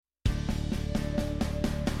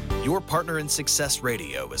Your Partner in Success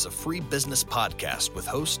Radio is a free business podcast with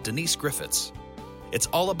host Denise Griffiths. It's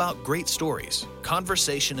all about great stories,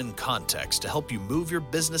 conversation, and context to help you move your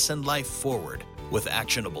business and life forward with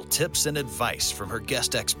actionable tips and advice from her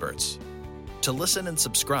guest experts. To listen and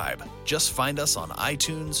subscribe, just find us on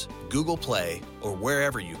iTunes, Google Play, or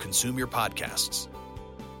wherever you consume your podcasts.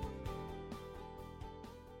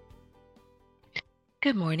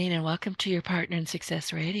 Good morning and welcome to Your Partner in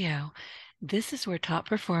Success Radio. This is where top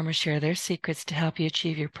performers share their secrets to help you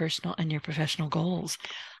achieve your personal and your professional goals.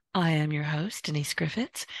 I am your host, Denise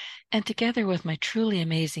Griffiths, and together with my truly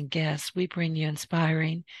amazing guests, we bring you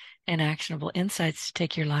inspiring and actionable insights to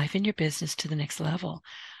take your life and your business to the next level.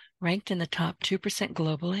 Ranked in the top 2%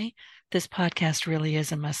 globally, this podcast really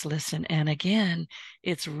is a must listen. And again,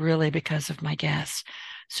 it's really because of my guests.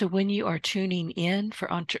 So when you are tuning in for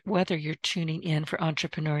whether you're tuning in for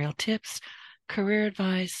entrepreneurial tips, career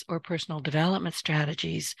advice, or personal development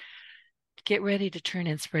strategies, get ready to turn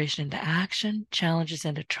inspiration into action, challenges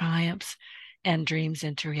into triumphs, and dreams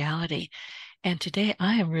into reality. And today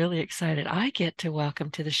I am really excited. I get to welcome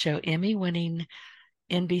to the show Emmy-winning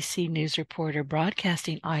NBC News reporter,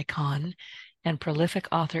 broadcasting icon, and prolific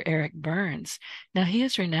author Eric Burns. Now, he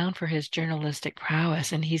is renowned for his journalistic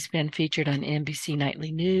prowess, and he's been featured on NBC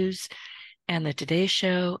Nightly News and The Today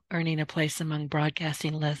Show, earning a place among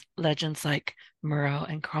broadcasting legends like Murrow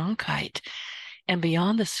and Cronkite. And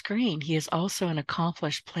beyond the screen, he is also an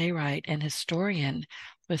accomplished playwright and historian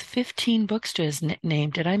with 15 books to his name.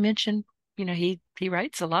 Did I mention, he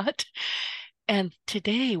writes a lot? And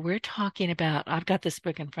today we're talking about, I've got this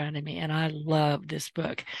book in front of me and I love this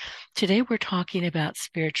book. Today we're talking about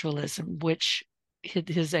spiritualism, which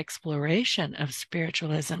his exploration of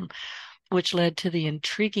spiritualism, which led to the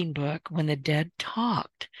intriguing book When the Dead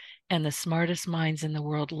Talked and the Smartest Minds in the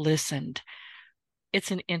World Listened.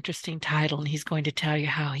 It's an interesting title, and he's going to tell you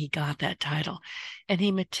how he got that title. And he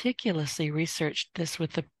meticulously researched this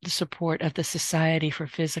with the support of the Society for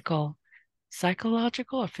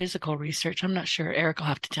Psychological or Physical Research. I'm not sure. Eric will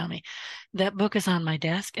have to tell me. That book is on my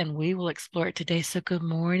desk, and we will explore it today. So good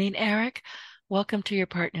morning, Eric. Welcome to Your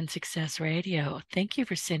Partner in Success Radio. Thank you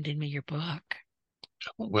for sending me your book.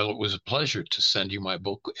 Well, it was a pleasure to send you my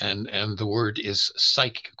book, and the word is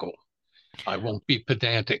psychical. I won't be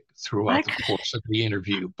pedantic throughout the course of the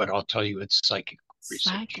interview, but I'll tell you it's psychic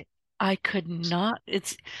research. I could not.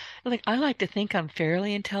 It's like, I like to think I'm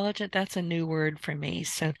fairly intelligent. That's a new word for me.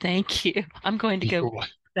 So thank you. I'm going to go pick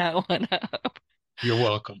that one up. You're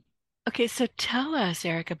welcome. Okay, so tell us,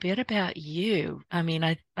 Eric, a bit about you. I mean,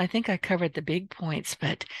 I think I covered the big points,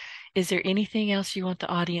 but is there anything else you want the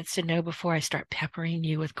audience to know before I start peppering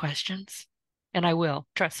you with questions? And I will,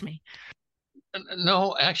 trust me.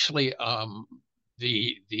 No, actually,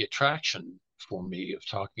 the attraction for me of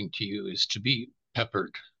talking to you is to be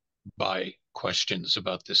peppered by questions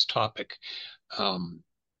about this topic,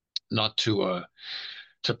 not to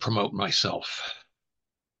promote myself.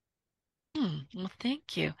 Well,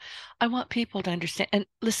 thank you. I want people to understand. And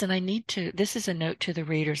listen, this is a note to the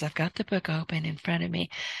readers. I've got the book open in front of me.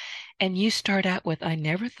 And you start out with, I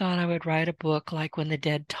never thought I would write a book like When the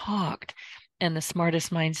Dead Talked and the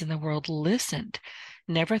Smartest Minds in the World Listened.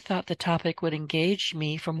 Never thought the topic would engage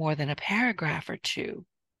me for more than a paragraph or two.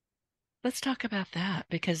 Let's talk about that,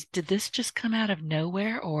 because did this just come out of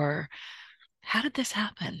nowhere, or how did this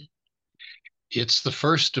happen? It's the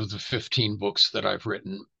first of the 15 books that I've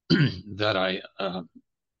written that I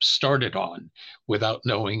started on without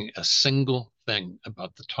knowing a single thing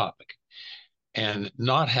about the topic, and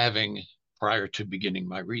not having, prior to beginning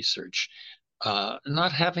my research,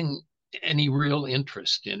 not having any real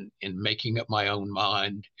interest in making up my own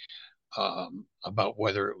mind about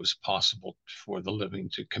whether it was possible for the living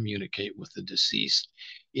to communicate with the deceased.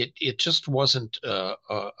 It just wasn't a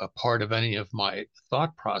part of any of my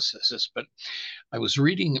thought processes. But I was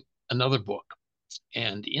reading another book,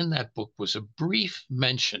 and in that book was a brief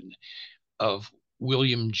mention of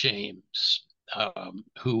William James,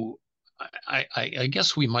 who I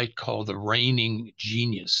guess we might call the reigning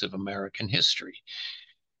genius of American history.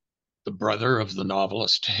 The brother of the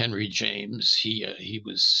novelist Henry James. He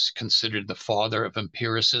was considered the father of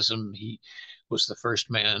empiricism. He was the first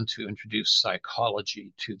man to introduce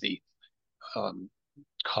psychology to the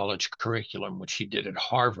college curriculum, which he did at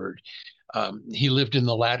Harvard. He lived in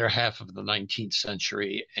the latter half of the 19th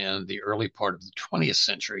century and the early part of the 20th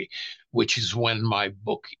century, which is when my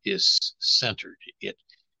book is centered. It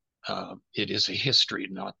is a history,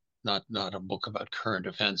 not a book about current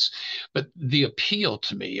events. But the appeal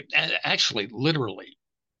to me, actually, literally,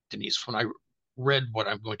 Denise, when I read what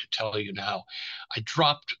I'm going to tell you now, I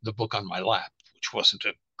dropped the book on my lap, which wasn't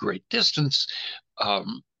a great distance,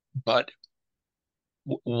 But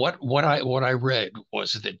what I read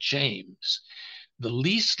was that James, the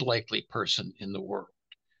least likely person in the world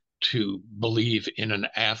to believe in an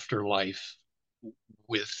afterlife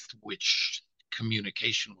with which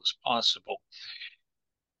communication was possible,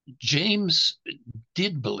 James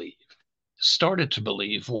did believe, started to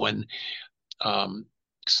believe when um,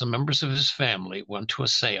 some members of his family went to a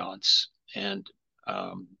seance, and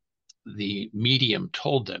um, the medium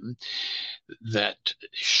told them that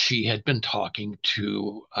she had been talking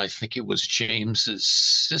to, I think it was James's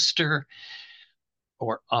sister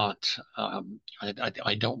or aunt.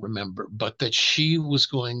 I don't remember, but that she was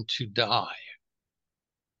going to die.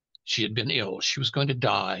 She had been ill. She was going to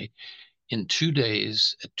die in 2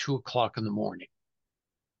 days at 2 o'clock in the morning.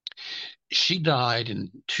 She died in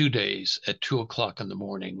 2 days at 2 o'clock in the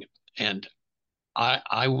morning. And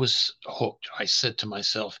I was hooked. I said to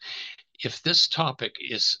myself, if this topic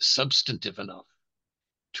is substantive enough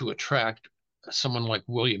to attract someone like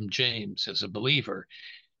William James as a believer,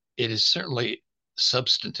 it is certainly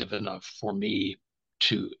substantive enough for me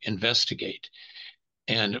to investigate.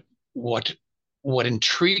 And what what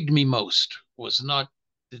intrigued me most was not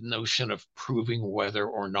the notion of proving whether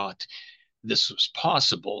or not this was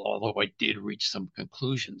possible, although I did reach some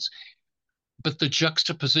conclusions, but the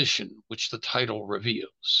juxtaposition which the title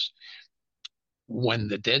reveals. When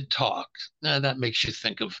the dead talk, that makes you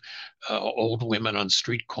think of old women on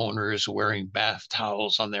street corners wearing bath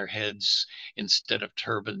towels on their heads instead of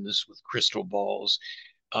turbans with crystal balls,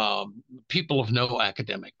 people of no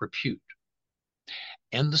academic repute.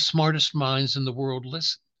 And the smartest minds in the world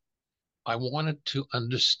listen. I wanted to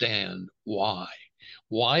understand why.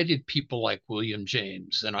 Why did people like William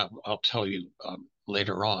James, and I'll tell you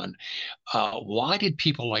later on, why did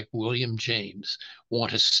people like William James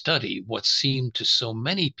want to study what seemed to so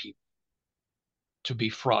many people to be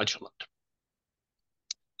fraudulent?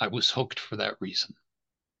 I was hooked for that reason.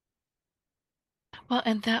 Well,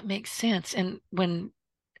 and that makes sense. And when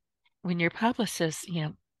your publicist,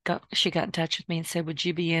 she got in touch with me and said, "Would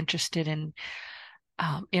you be interested in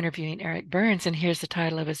interviewing Eric Burns?" And here's the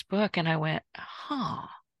title of his book, and I went, "Huh."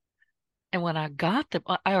 And when I got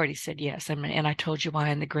I already said yes. And I told you why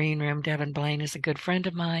in the green room. Devin Blaine is a good friend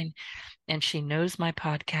of mine, and she knows my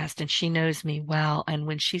podcast, and she knows me well. And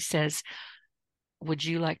when she says, "Would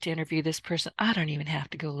you like to interview this person?" I don't even have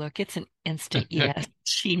to go look. It's an instant yes.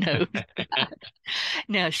 She knows that.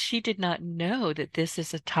 Now, she did not know that this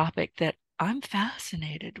is a topic that I'm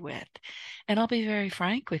fascinated with. And I'll be very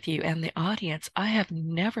frank with you and the audience. I have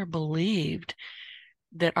never believed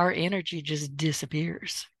that our energy just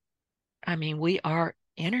disappears. I mean, we are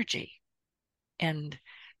energy, and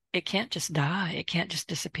it can't just die. It can't just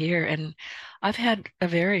disappear. And I've had a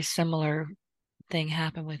very similar thing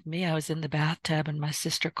happen with me. I was in the bathtub and my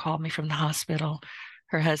sister called me from the hospital.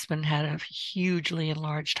 Her husband had a hugely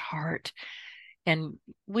enlarged heart, and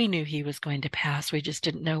we knew he was going to pass. We just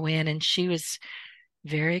didn't know when. And she was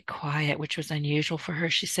very quiet, which was unusual for her.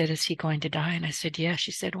 She said, "Is he going to die?" And I said, "Yeah."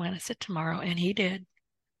 She said, "When?" I said, "Tomorrow." And he did.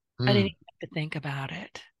 I didn't Mm. even have to think about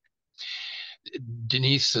it.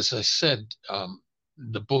 Denise, as I said,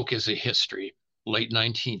 the book is a history, late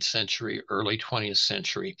 19th century, early 20th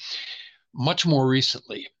century. Much more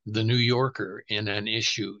recently, The New Yorker, in an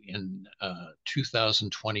issue in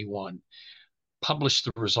 2021, published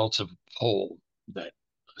the results of a poll that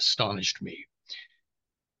astonished me,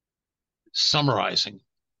 summarizing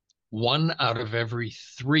one out of every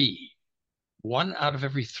three, one out of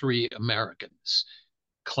every three Americans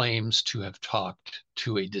claims to have talked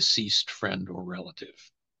to a deceased friend or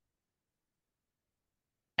relative.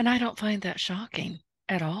 And I don't find that shocking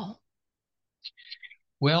at all.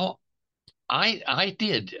 Well, I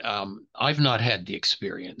did. I've not had the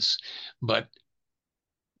experience, but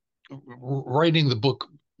writing the book,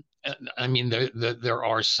 I mean, there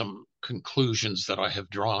are some conclusions that I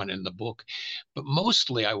have drawn in the book, but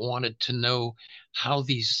mostly I wanted to know how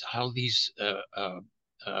these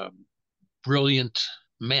brilliant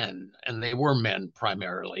men, and they were men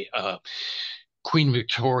primarily. Queen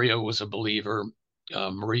Victoria was a believer.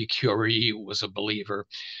 Marie Curie was a believer.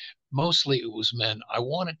 Mostly it was men. I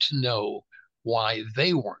wanted to know why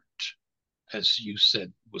they weren't, as you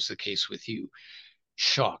said was the case with you,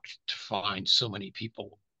 shocked to find so many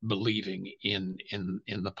people believing in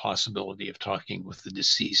the possibility of talking with the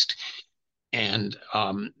deceased. And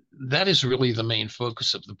that is really the main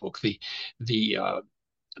focus of the book.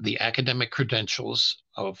 The academic credentials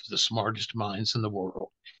of the smartest minds in the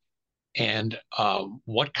world, and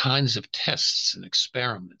what kinds of tests and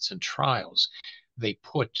experiments and trials they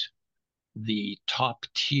put the top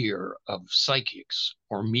tier of psychics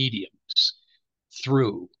or mediums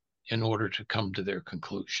through in order to come to their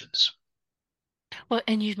conclusions. Well,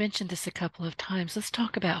 and you've mentioned this a couple of times. Let's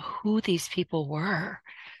talk about who these people were.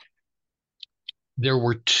 There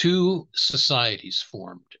were two societies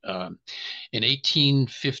formed. In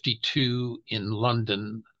 1852 in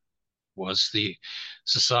London was the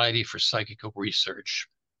Society for Psychical Research.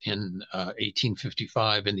 In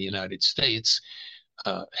 1855 in the United States,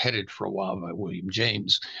 headed for a while by William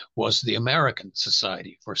James, was the American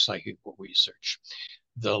Society for Psychical Research.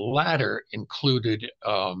 The latter included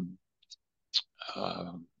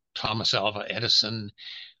Thomas Alva Edison,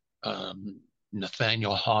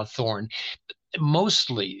 Nathaniel Hawthorne.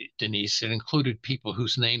 Mostly, Denise, it included people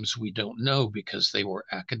whose names we don't know because they were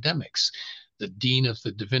academics. The dean of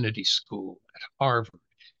the divinity school at Harvard,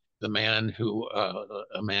 a man who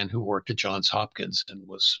worked at Johns Hopkins and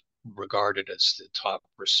was regarded as the top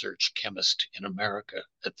research chemist in America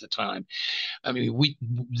at the time. I mean,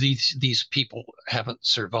 these people haven't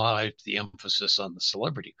survived the emphasis on the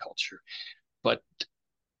celebrity culture, but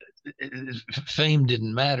fame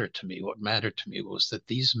didn't matter to me. What mattered to me was that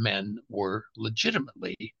these men were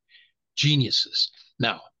legitimately geniuses.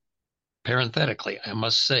 Now, parenthetically, I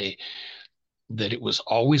must say that it was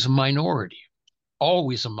always a minority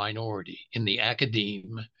in the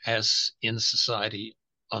academe as in society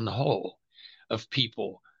on the whole of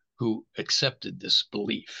people who accepted this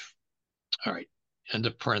belief. All right, end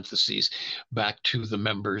of parentheses. Back to the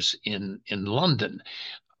members in London.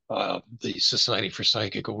 The Society for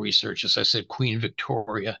Psychical Research, as I said, Queen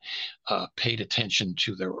Victoria paid attention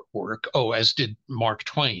to their work. Oh, as did Mark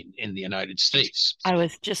Twain in the United States. I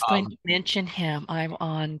was just going to mention him. I'm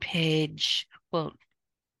on page, well,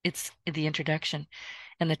 it's the introduction,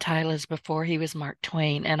 and the title is Before He Was Mark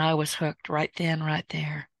Twain, and I was hooked right then, right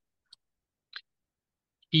there.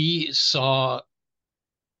 He saw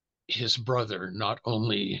his brother not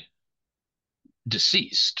only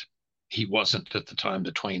deceased, he wasn't at the time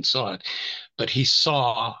that Twain saw it, but he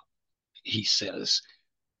saw, he says,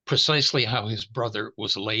 precisely how his brother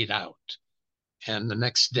was laid out. And the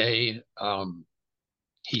next day,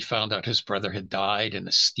 he found out his brother had died in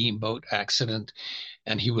a steamboat accident,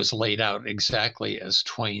 and he was laid out exactly as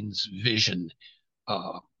Twain's vision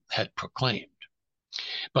had proclaimed.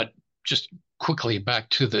 But just quickly back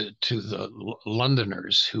to the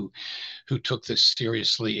Londoners who took this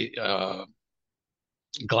seriously.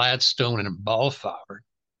 Gladstone and Balfour,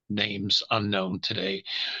 names unknown today,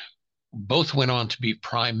 both went on to be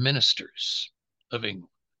prime ministers of England,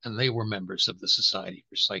 and they were members of the Society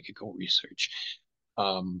for Psychical Research.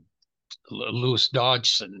 Lewis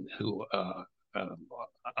Dodgson, who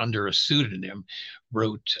under a pseudonym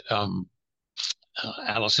wrote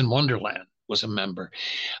Alice in Wonderland, was a member.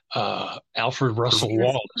 Alfred Russel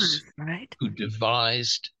Wallace, right, who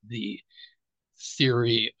devised the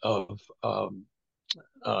theory of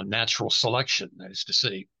natural selection, that is to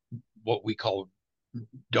say, what we call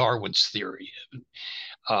Darwin's theory,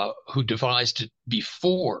 who devised it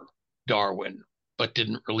before Darwin but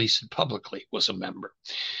didn't release it publicly, was a member.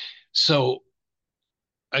 So,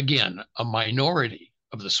 again, a minority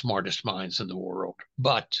of the smartest minds in the world,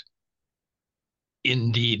 but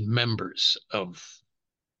indeed members of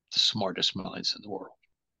the smartest minds in the world.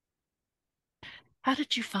 How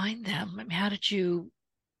did you find them? I mean, how did you?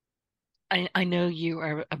 I know you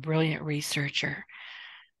are a brilliant researcher.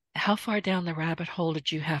 How far down the rabbit hole did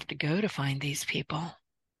you have to go to find these people?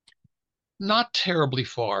 Not terribly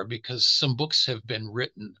far, because some books have been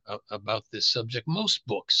written about this subject. Most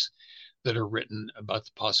books that are written about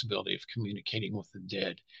the possibility of communicating with the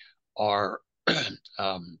dead are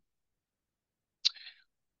the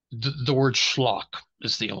word schlock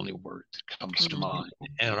is the only word that comes to mind,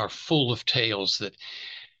 and are full of tales that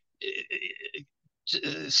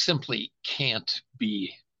simply can't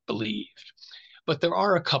be believed. But there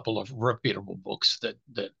are a couple of reputable books that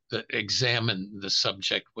examine the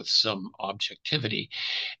subject with some objectivity,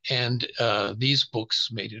 and these books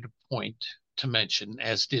made it a point to mention,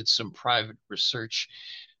 as did some private research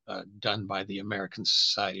done by the American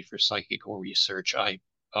Society for Psychical Research. I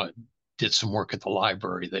did some work at the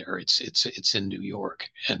library there. It's in New York,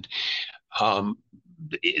 and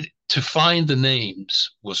to find the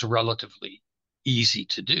names was relatively easy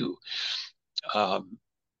to do.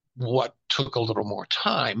 What took a little more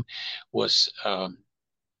time was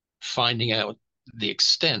finding out the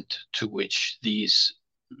extent to which these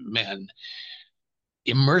men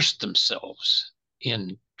immersed themselves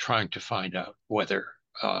in trying to find out whether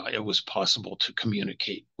it was possible to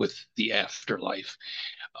communicate with the afterlife.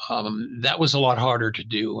 That was a lot harder to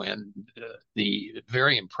do, and the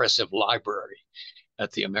very impressive library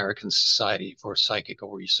at the American Society for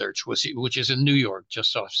Psychical Research, which is in New York,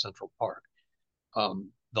 just off Central Park,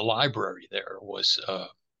 the library there was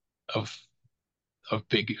of of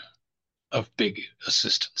big of big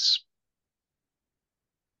assistance.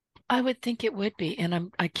 I would think it would be,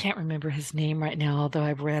 and I can't remember his name right now, although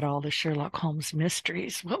I've read all the Sherlock Holmes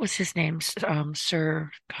mysteries. What was his name?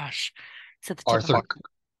 Sir, gosh, it's at the tip of my Arthur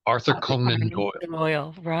Arthur Arthur Conan Conan Doyle.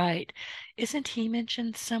 Doyle, right? Isn't he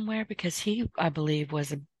mentioned somewhere? Because he, I believe,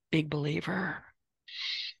 was a big believer.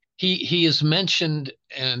 He is mentioned,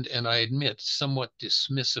 and I admit somewhat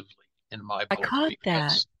dismissively in my I book, caught that.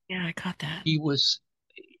 because Yeah, I caught that. he was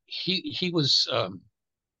he was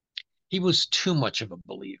he was too much of a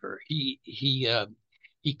believer. He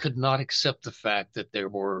could not accept the fact that there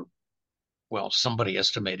were, well, somebody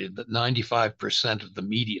estimated that 95% of the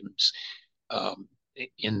mediums um,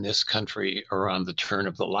 in this country around the turn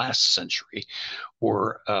of the last century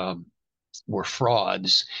were were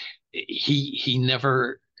frauds. He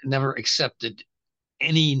never accepted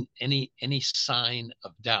any sign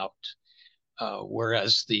of doubt.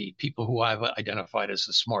 Whereas the people who I've identified as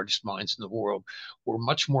the smartest minds in the world were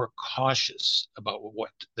much more cautious about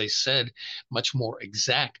what they said, much more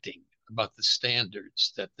exacting about the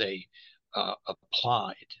standards that they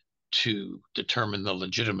applied to determine the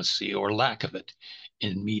legitimacy or lack of it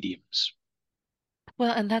in mediums.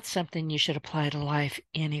 Well, and that's something you should apply to life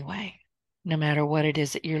anyway, no matter what it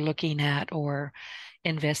is that you're looking at or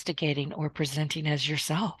investigating or presenting as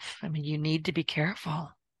yourself. I mean, you need to be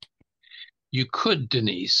careful. You could,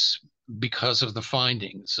 Denise, because of the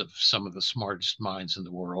findings of some of the smartest minds in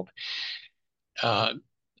the world, uh,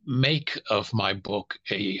 make of my book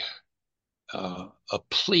a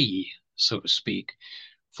plea, so to speak,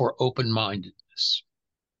 for open-mindedness.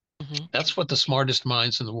 Hmm. That's what the smartest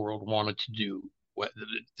minds in the world wanted to do.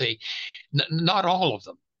 They, not all of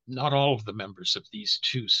them, not all of the members of these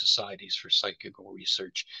two societies for psychical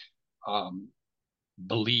research um,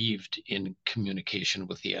 believed in communication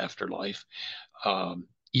with the afterlife,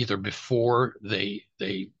 either before they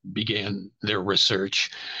began their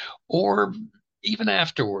research or even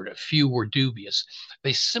afterward. A few were dubious.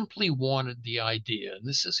 They simply wanted the idea, and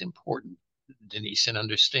this is important, Denise, in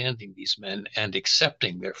understanding these men and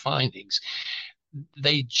accepting their findings.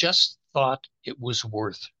 They just thought it was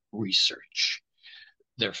worth research.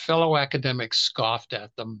 Their fellow academics scoffed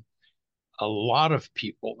at them. A lot of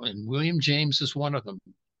people, and William James is one of them,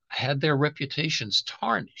 had their reputations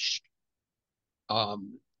tarnished.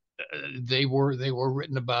 Um, they were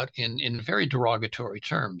written about in very derogatory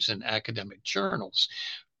terms in academic journals.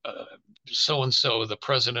 So and so, the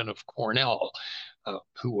president of Cornell,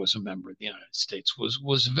 who was a member of the United States,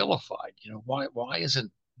 was vilified. You know, why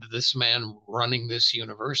isn't this man running this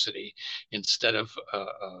university instead of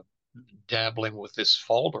dabbling with this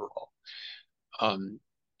folderol? Um,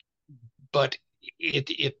 but it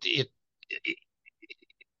it it it,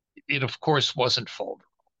 it of course wasn't folderol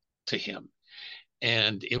to him,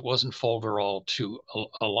 and it wasn't folderol to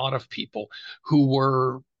a lot of people who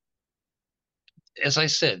were, as I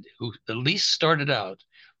said, who at least started out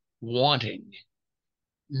wanting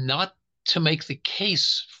not to make the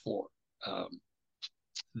case for um,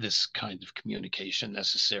 this kind of communication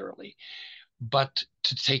necessarily, but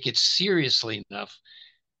to take it seriously enough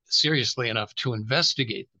to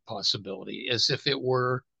investigate the possibility as if it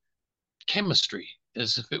were chemistry,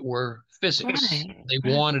 as if it were physics. Right, They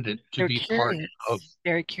right. wanted it to They're be part of curious,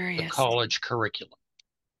 very the curious. college curriculum.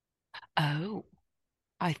 Oh,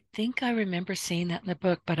 I think I remember seeing that in the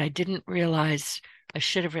book, but I didn't realize I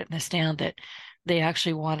should have written this down that they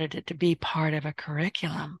actually wanted it to be part of a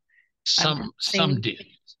curriculum. I'm Some guessing, did,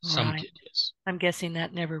 some right. did, yes. I'm guessing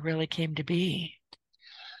that never really came to be.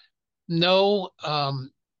 No,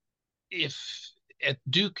 if at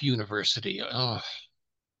Duke University,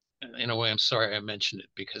 in a way, I'm sorry I mentioned it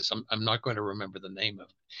because I'm not going to remember the name of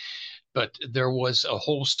it. But there was a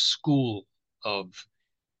whole school of,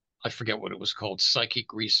 I forget what it was called,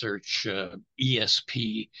 psychic research,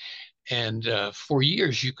 ESP, and for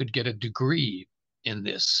years you could get a degree in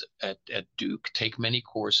this at Duke, take many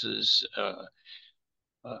courses,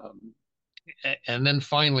 um, and then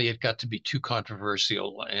finally it got to be too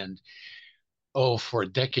controversial, and oh, for a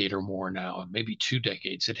decade or more now, maybe 2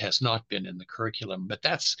 decades, it has not been in the curriculum. But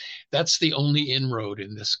that's the only inroad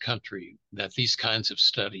in this country that these kinds of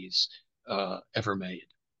studies ever made.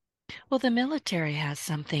 Well, the military has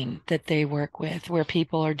something that they work with where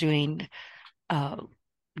people are doing uh,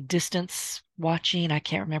 distance watching. I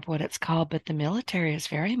can't remember what it's called, but the military is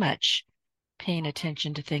very much paying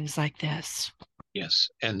attention to things like this. Yes,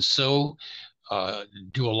 and so uh,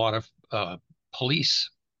 do a lot of police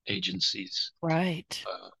agencies Right.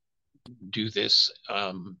 uh, do this.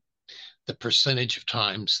 The percentage of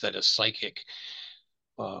times that a psychic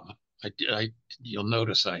uh, You'll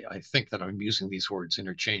notice I think that I'm using these words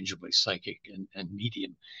interchangeably, psychic and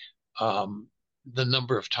medium. Um, the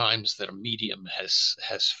number of times that a medium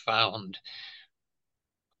has found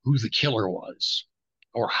who the killer was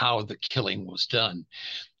or how the killing was done,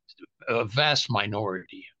 a vast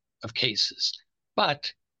minority of cases,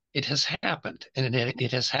 but it has happened, and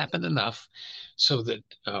it has happened enough so that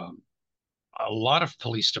a lot of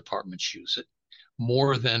police departments use it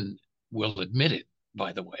more than will admit it,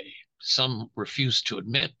 by the way. Some refuse to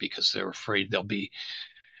admit because they're afraid they'll be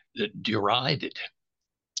derided.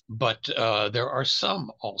 But there are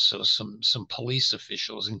some police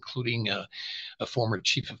officials, including a former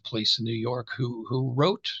chief of police in New York, who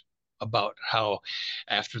wrote about how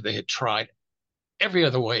after they had tried every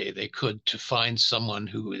other way they could to find someone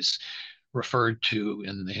who is referred to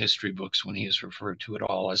in the history books, when he is referred to at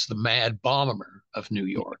all, as the Mad Bomber of New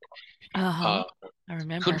York. Uh-huh. Uh, I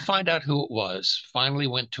remember. couldn't find out who it was, finally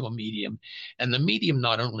went to a medium, and the medium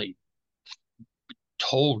not only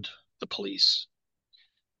told the police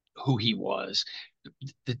who he was,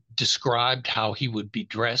 described how he would be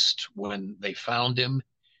dressed when they found him.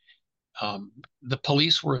 The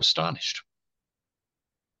police were astonished.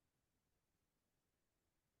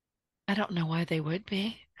 I don't know why they would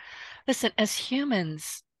be. Listen, as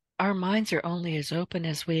humans, our minds are only as open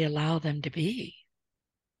as we allow them to be.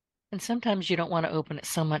 And sometimes you don't want to open it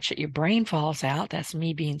so much that your brain falls out. That's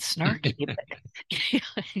me being snarky.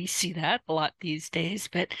 But you see that a lot these days.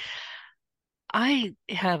 But I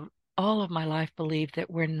have all of my life believed that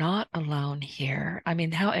we're not alone here. I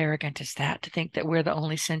mean, how arrogant is that to think that we're the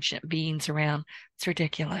only sentient beings around? It's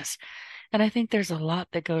ridiculous. And I think there's a lot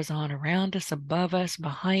that goes on around us, above us,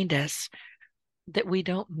 behind us, that we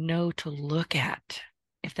don't know to look at,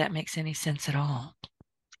 if that makes any sense at all.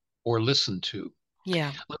 Or listen to.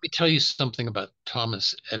 Yeah. Let me tell you something about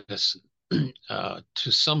Thomas Edison.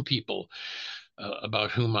 To some people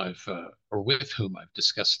about whom or with whom I've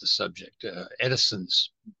discussed the subject,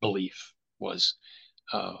 Edison's belief was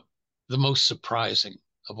the most surprising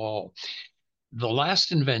of all. The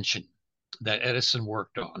last invention that Edison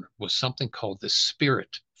worked on was something called the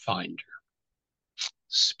spirit finder.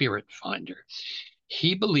 Spirit finder.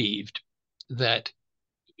 He believed that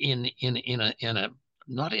in a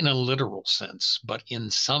not in a literal sense, but in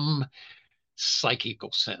some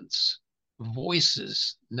psychical sense,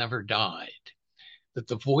 voices never died. That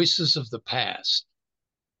the voices of the past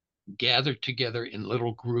gathered together in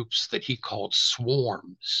little groups that he called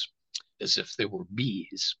swarms, as if they were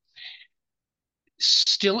bees,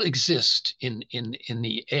 still exist in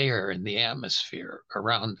the air, in the atmosphere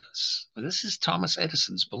around us. This is Thomas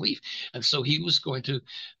Edison's belief. And so he was going to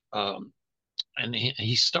and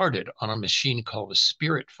he started on a machine called a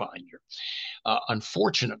spirit finder.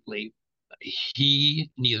 Unfortunately,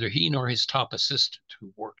 neither he nor his top assistant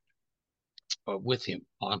who worked with him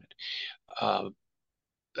on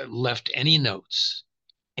it left any notes,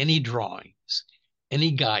 any drawings,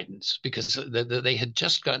 any guidance, because they had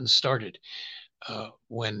just gotten started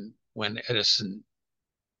when Edison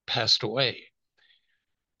passed away.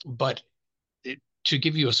 But to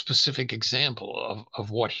give you a specific example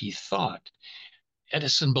of what he thought,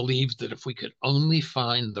 Edison believed that if we could only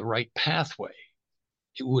find the right pathway,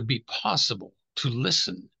 it would be possible to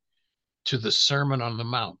listen to the Sermon on the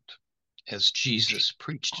Mount as Jesus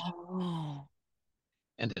preached it. Oh.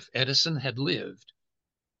 And if Edison had lived,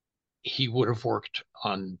 he would have worked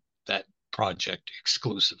on that project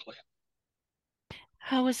exclusively.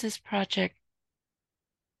 How was this project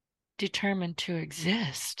determined to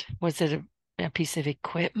exist? Was it a piece of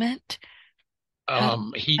equipment?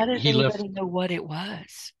 How did anybody know what it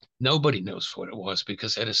was? Nobody knows what it was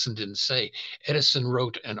because Edison didn't say. Edison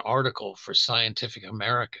wrote an article for Scientific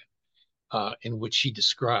American in which he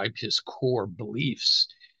described his core beliefs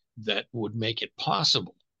that would make it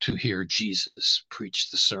possible to hear Jesus preach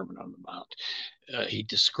the Sermon on the Mount. He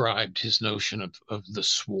described his notion of the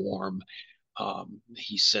swarm.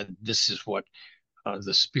 He said this is what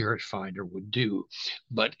the spirit finder would do,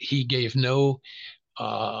 but he gave no,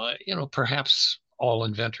 perhaps all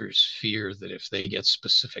inventors fear that if they get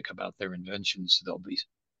specific about their inventions, they'll be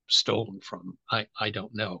stolen from. I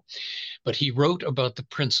don't know. But he wrote about the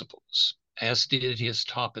principles, as did his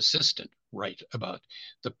top assistant write about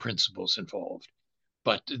the principles involved.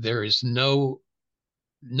 But there is no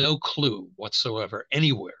clue whatsoever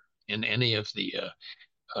anywhere in any of the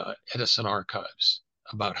Edison archives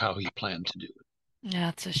about how he planned to do it.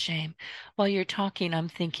 That's a shame. While you're talking, I'm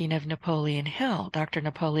thinking of Napoleon Hill, Dr.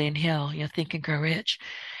 Napoleon Hill, Think and Grow Rich.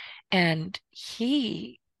 And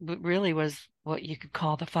he really was what you could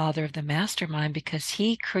call the father of the mastermind because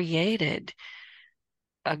he created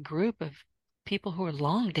a group of people who are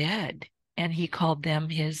long dead, and he called them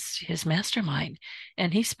his mastermind,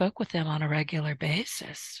 and he spoke with them on a regular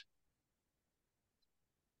basis.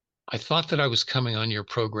 I thought that I was coming on your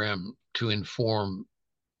program to inform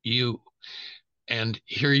you, and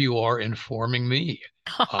here you are informing me.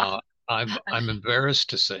 Uh, I'm embarrassed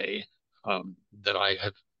to say that I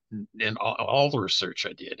have, in all the research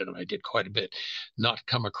I did, and I did quite a bit, not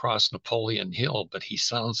come across Napoleon Hill, but he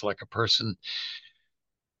sounds like a person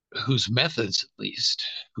whose methods, at least,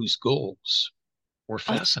 whose goals were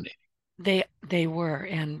Oh, fascinating. they were,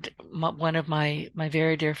 and one of my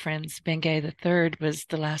very dear friends, Bengay the Third, was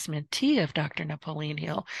the last mentee of Dr. Napoleon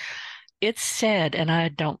Hill. It's said, and I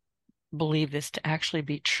don't believe this to actually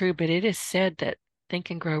be true, but it is said that Think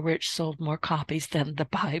and Grow Rich sold more copies than the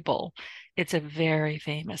Bible. It's a very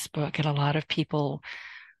famous book, and a lot of people,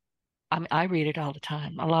 I mean, I read it all the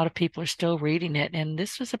time. A lot of people are still reading it, and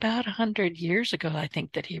this was about 100 years ago, I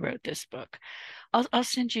think, that he wrote this book. I'll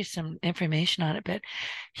send you some information on it, but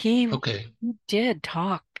he Okay. did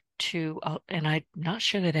talk to, and I'm not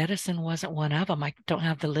sure that Edison wasn't one of them. I don't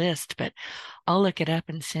have the list, but I'll look it up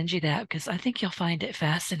and send you that because I think you'll find it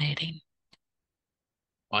fascinating.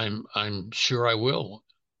 I'm sure I will.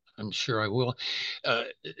 I'm sure I will.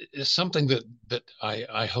 It's something that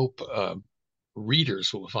I hope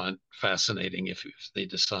readers will find fascinating if they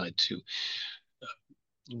decide to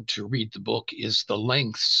read the book is the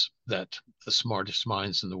lengths that the smartest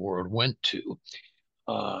minds in the world went to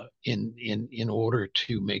in order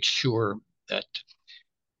to make sure that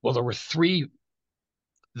there were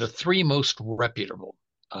the three most reputable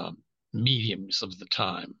um, mediums of the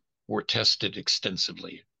time were tested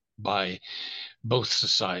extensively by both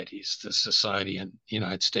societies, the society in the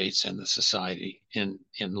United States and the society in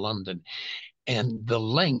London. And the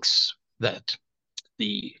lengths that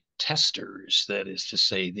the testers, that is to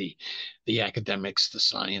say, the academics, the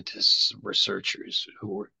scientists, researchers who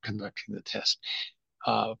were conducting the test,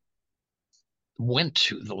 uh, went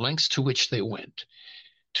to the lengths to which they went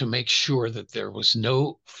to make sure that there was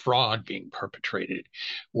no fraud being perpetrated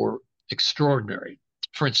were extraordinary.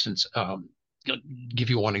 For instance, I'll give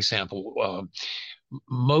you one example.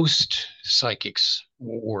 Most psychics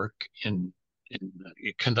work in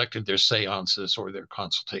conducted their seances or their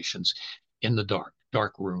consultations in the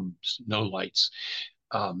dark rooms, no lights.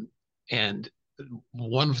 And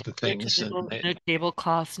one of the things, No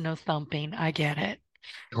tablecloths, no thumping. I get it.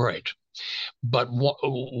 right, but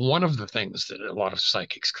one of the things that a lot of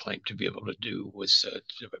psychics claim to be able to do was to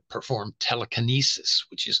perform telekinesis,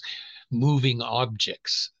 which is moving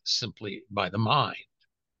objects simply by the mind,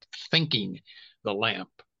 thinking the lamp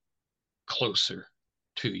closer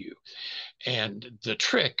to you. And the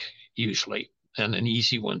trick, usually, and an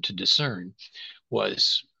easy one to discern,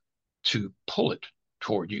 was to pull it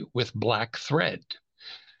toward you with black thread,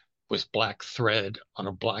 on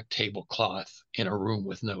a black tablecloth in a room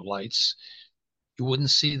with no lights. You wouldn't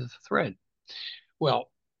see the thread.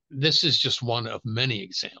 Well, this is just one of many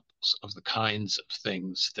examples of the kinds of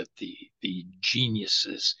things that the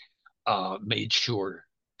geniuses made sure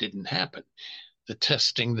didn't happen. The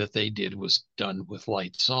testing that they did was done with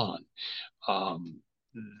lights on. Um,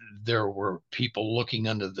 there were people looking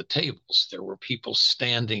under the tables. There were people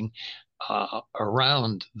standing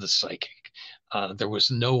around the psychic. There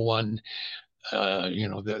was no one,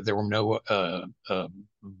 there were no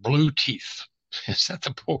blue teeth. Is that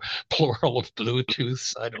the plural of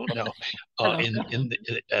Bluetooths? I don't know.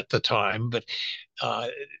 At the time, but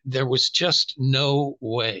there was just no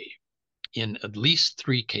way, in at least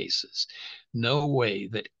three cases, no way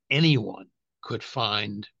that anyone could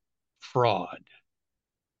find fraud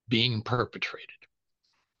being perpetrated.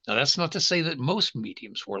 Now, that's not to say that most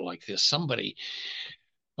mediums were like this.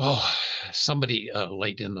 Oh, somebody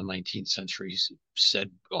late in the 19th century said,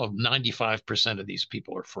 oh, 95% of these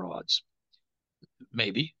people are frauds.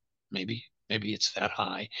 Maybe, maybe it's that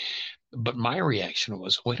high. But my reaction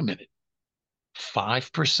was, wait a minute,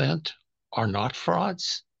 5% are not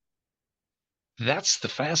frauds? That's the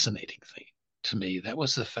fascinating thing to me. That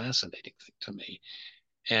was the fascinating thing to me.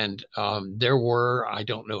 And there were, I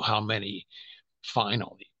don't know how many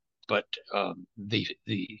finally, but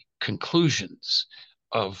the conclusions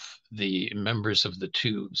of the members of the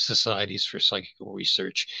two societies for psychical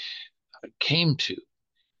research came to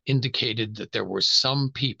indicated that there were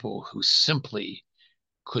some people who simply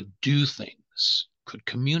could do things, could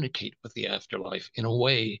communicate with the afterlife in a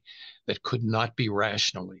way that could not be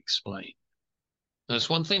rationally explained. Now, it's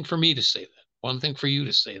one thing for me to say that, one thing for you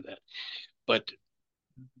to say that, but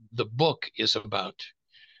the book is about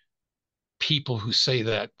people who say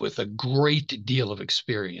that with a great deal of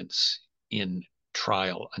experience in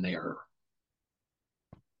trial and error.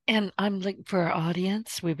 And I'm like, for our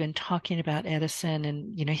audience, we've been talking about Edison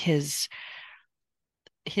and,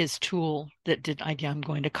 his tool that did, I'm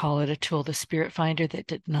going to call it a tool, the Spirit Finder, that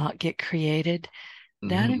did not get created.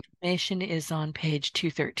 That Mm-hmm. information is on page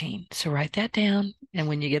 213. So write that down. And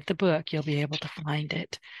when you get the book, you'll be able to find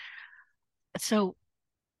it. So,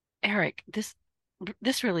 Eric, this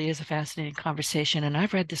really is a fascinating conversation. And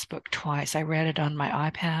I've read this book twice. I read it on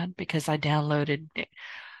my iPad because I downloaded it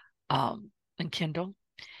in Kindle.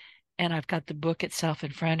 And I've got the book itself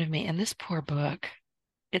in front of me. And this poor book,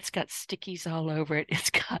 it's got stickies all over it. It's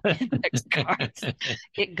got index cards.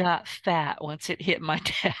 It got fat once it hit my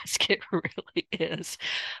desk. It really is.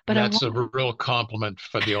 But I That's want, a real compliment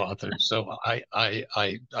for the author. So I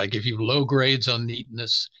give you low grades on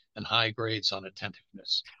neatness and high grades on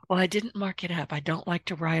attentiveness. well, I didn't mark it up. I don't like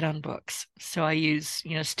to write on books. So I use,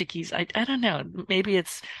 stickies. I don't know. Maybe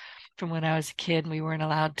it's from when I was a kid and we weren't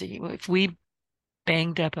allowed to. If we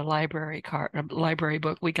banged up a library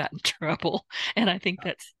book, we got in trouble. And I think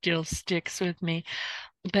that still sticks with me.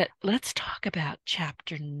 But let's talk about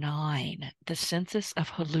chapter 9, the census of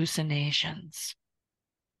hallucinations.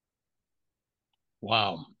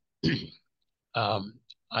 Wow. um,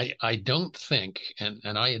 I don't think,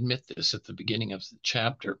 and I admit this at the beginning of the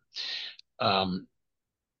chapter, um,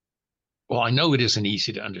 well, I know it isn't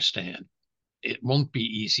easy to understand. It won't be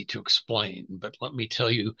easy to explain, but let me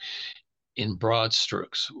tell you in broad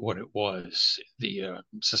strokes what it was. The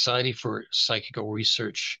Society for Psychical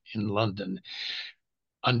Research in London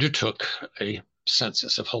undertook a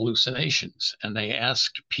census of hallucinations, and they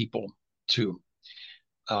asked people to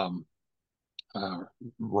um, uh,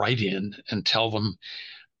 write in and tell them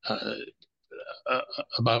uh,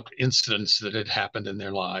 about incidents that had happened in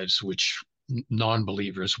their lives, which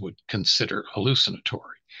non-believers would consider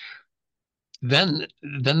hallucinatory. Then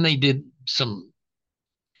they did some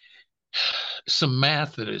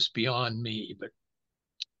math that is beyond me, but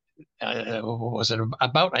what was it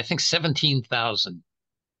about? I think 17,000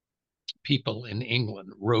 people in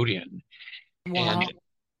England wrote in, and Wow.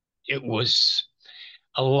 it was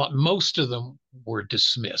a lot. Most of them were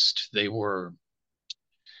dismissed. They were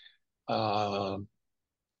uh,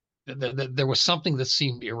 there was something that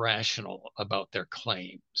seemed irrational about their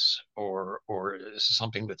claims, or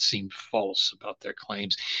something that seemed false about their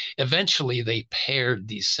claims. Eventually, they paired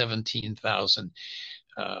these 17,000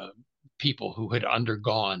 uh, people who had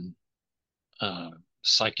undergone uh,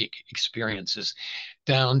 psychic experiences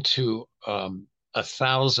down to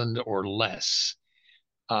 1,000 or less.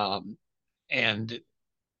 Um, and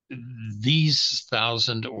these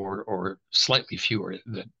 1,000 or slightly fewer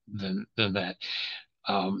than that,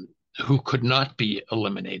 um, who could not be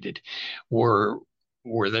eliminated, were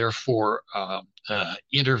therefore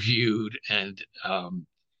interviewed, and oh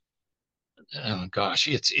gosh,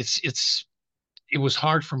 it was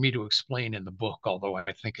hard for me to explain in the book, although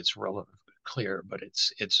I think it's relatively clear, but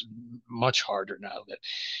it's much harder now that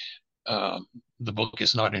the book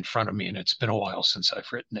is not in front of me, and it's been a while since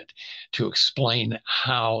I've written it, to explain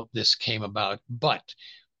how this came about. But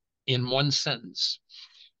in one sentence,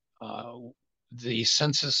 uh, the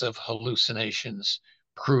census of hallucinations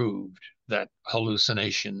proved that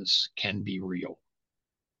hallucinations can be real.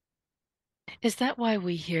 Is that why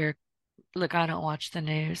we hear, look, I don't watch the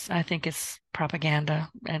news. I think it's propaganda.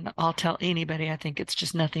 And I'll tell anybody, I think it's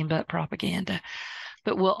just nothing but propaganda.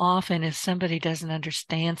 But will often, if somebody doesn't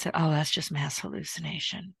understand, say, oh, that's just mass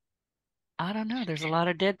hallucination. I don't know. There's a lot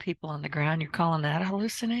of dead people on the ground. You're calling that a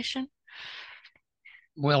hallucination?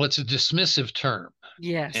 Well, it's a dismissive term,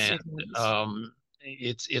 Yes, and it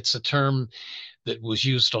is. it's a term that was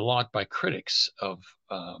used a lot by critics of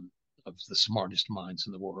the smartest minds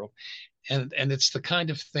in the world, and it's the kind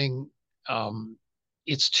of thing. Um,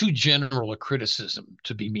 it's too general a criticism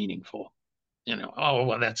to be meaningful. Oh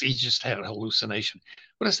well, that's he just had a hallucination.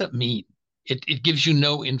 What does that mean? It gives you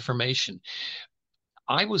no information.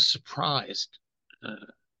 I was surprised, uh,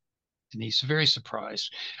 Denise, very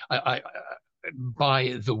surprised, I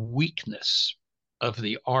by the weakness of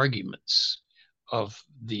the arguments of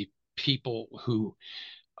the people who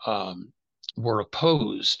um, were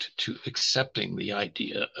opposed to accepting the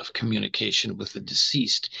idea of communication with the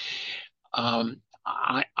deceased.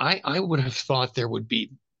 I would have thought there would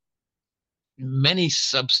be many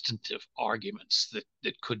substantive arguments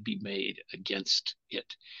that could be made against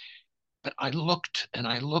it. But I looked and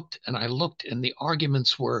I looked and I looked, and the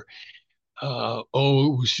arguments were,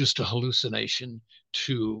 oh, it was just a hallucination,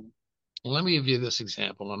 to, let me give you this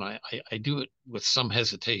example, and I do it with some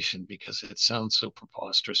hesitation because it sounds so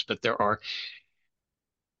preposterous, but there are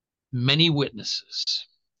many witnesses,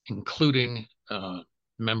 including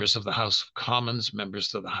members of the House of Commons,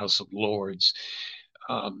 members of the House of Lords,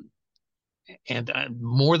 Um, and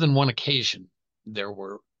more than one occasion, there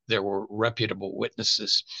were reputable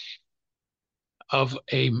witnesses of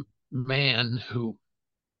a man who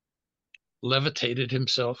levitated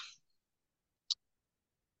himself,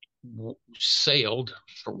 sailed,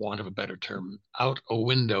 for want of a better term, out a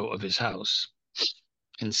window of his house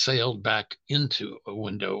and sailed back into a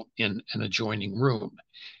window in an adjoining room.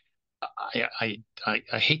 I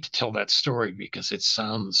hate to tell that story because it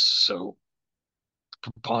sounds so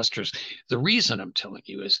preposterous. The reason I'm telling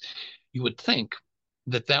you is you would think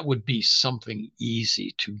that that would be something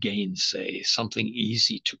easy to gainsay, something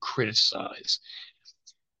easy to criticize.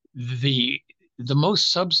 The the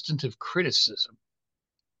most substantive criticism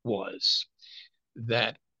was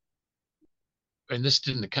that, and this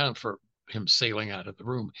didn't account for him sailing out of the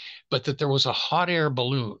room, but that there was a hot air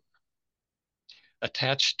balloon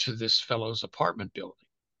attached to this fellow's apartment building,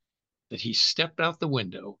 that he stepped out the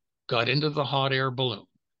window, got into the hot air balloon,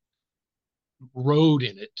 rode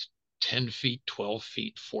in it 10 feet, 12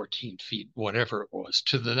 feet, 14 feet, whatever it was,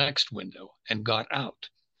 to the next window and got out.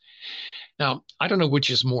 Now, I don't know which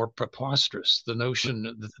is more preposterous, the notion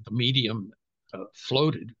that the medium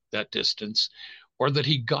floated that distance, or that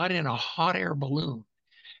he got in a hot air balloon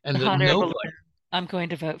The and that hot air nobody, balloon. I'm going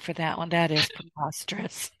to vote for that one. That is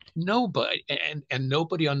preposterous. nobody, and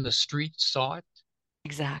nobody on the street saw it.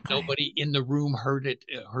 Exactly. Nobody in the room heard it,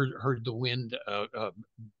 heard the wind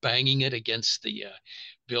banging it against the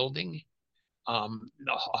building.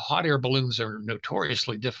 Hot air balloons are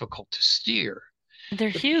notoriously difficult to steer.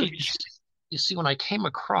 They're But huge. you see, when I came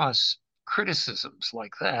across criticisms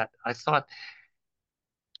like that, I thought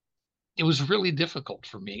it was really difficult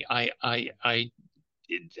for me.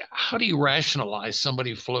 How do you rationalize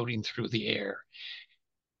somebody floating through the air?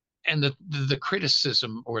 And the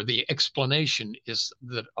criticism or the explanation is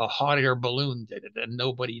that a hot air balloon did it, and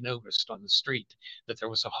nobody noticed on the street that there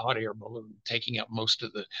was a hot air balloon taking up most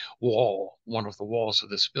of the wall, one of the walls of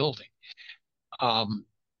this building. Um,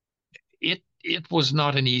 it was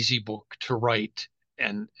not an easy book to write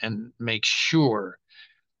and make sure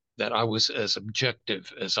that I was as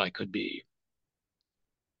objective as I could be.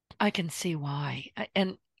 I can see why.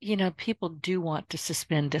 And, people do want to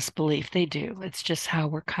suspend disbelief. They do. It's just how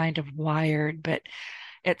we're kind of wired. But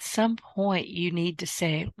at some point, you need to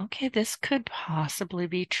say, okay, this could possibly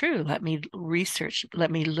be true. Let me research, let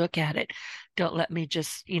me look at it. Don't let me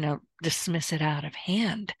just, dismiss it out of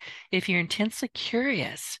hand. If you're intensely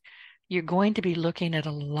curious, you're going to be looking at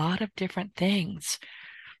a lot of different things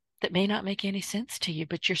that may not make any sense to you,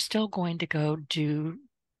 but you're still going to go do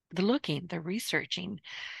the looking, the researching.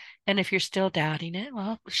 And if you're still doubting it,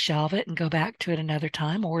 well, shelve it and go back to it another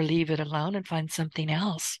time, or leave it alone and find something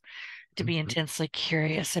else to be Mhm. intensely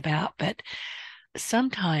curious about. But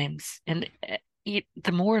sometimes, and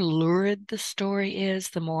the more lurid the story is,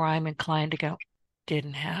 the more I'm inclined to go,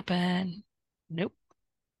 didn't happen. Nope.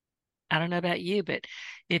 I don't know about you, but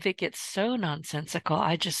if it gets so nonsensical,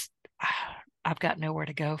 I've got nowhere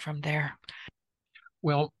to go from there.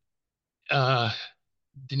 Well, uh,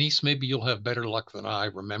 Denise, maybe you'll have better luck than I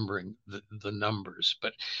remembering the numbers,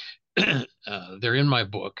 but they're in my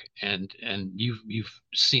book, and you've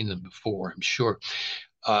seen them before, I'm sure.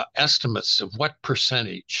 Estimates of what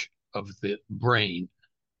percentage of the brain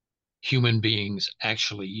human beings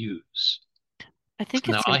actually use. I think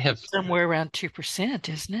Now, it's I have somewhere around 2%,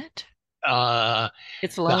 isn't it? uh,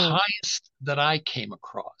 It's the low. highest that I came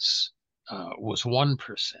across was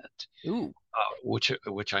 1%. Ooh.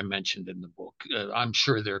 Which I mentioned in the book. I'm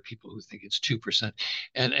sure there are people who think it's 2%,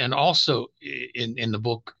 and also in the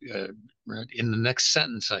book, in the next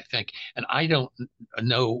sentence, I think, and I don't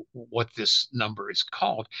know what this number is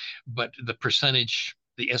called, but the percentage,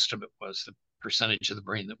 the estimate was the percentage of the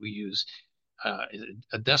brain that we use,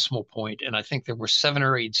 a decimal point, and I think there were 7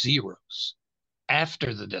 or 8 zeros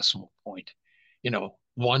after the decimal point.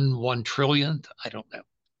 One trillionth. I don't know.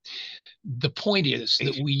 The point is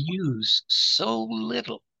that we use so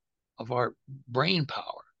little of our brain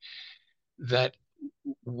power that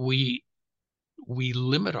we we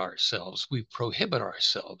limit ourselves, we prohibit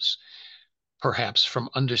ourselves perhaps from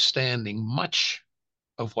understanding much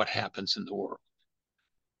of what happens in the world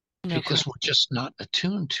No because we're question. just not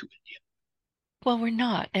attuned to it yet. Well, we're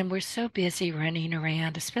not, and we're so busy running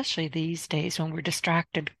around, especially these days when we're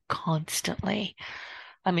distracted constantly.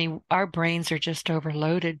 I mean, our brains are just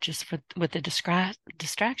overloaded just with the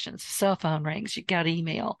distractions. Cell phone rings, you got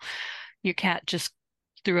email, your cat just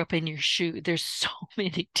threw up in your shoe. There's so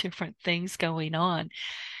many different things going on.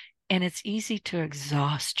 And it's easy to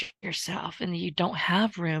exhaust yourself, and you don't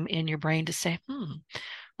have room in your brain to say,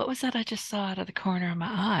 what was that I just saw out of the corner of my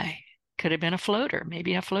eye? Could have been a floater.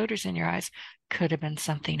 Maybe have floaters in your eyes. Could have been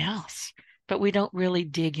something else. But we don't really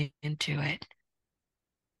dig into it.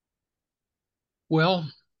 Well,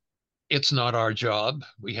 it's not our job.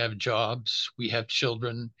 We have jobs, we have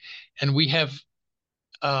children, and we have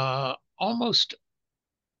almost,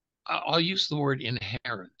 I'll use the word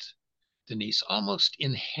inherent, Denise, almost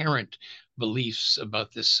inherent beliefs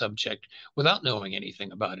about this subject without knowing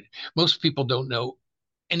anything about it. Most people don't know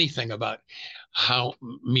anything about how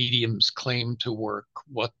mediums claim to work,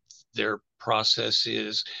 what their process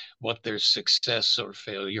is, what their success or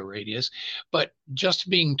failure rate is. But just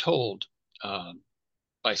being told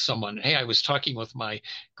by someone, hey, I was talking with my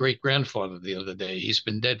great grandfather the other day. He's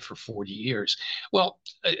been dead for 40 years. Well,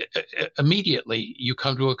 immediately you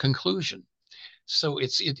come to a conclusion. So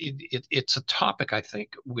it's a topic, I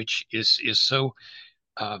think, which is so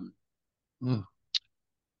um,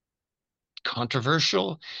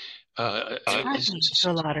 controversial. Frightening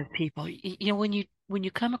to a lot of people. When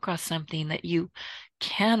you come across something that you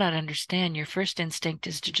cannot understand, your first instinct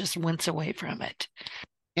is to just wince away from it.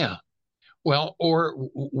 Yeah. Well, or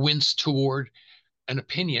wince toward an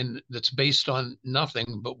opinion that's based on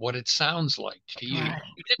nothing but what it sounds like to you. Right.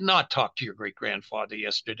 You did not talk to your great grandfather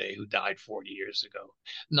yesterday who died 40 years ago.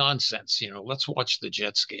 Nonsense. Let's watch the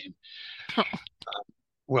Jets game.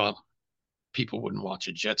 Well, people wouldn't watch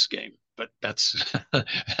a Jets game, but that's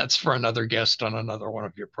that's for another guest on another one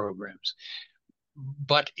of your programs.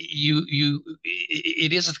 But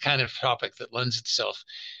it is the kind of topic that lends itself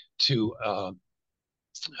to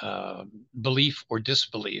belief or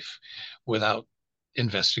disbelief without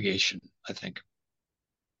investigation, I think.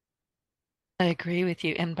 I agree with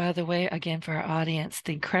you. And by the way, again, for our audience,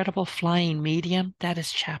 The Incredible Flying Medium, that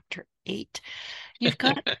is chapter 8. You've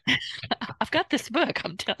got, I've got this book,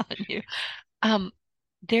 I'm telling you.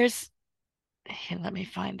 There's, here, let me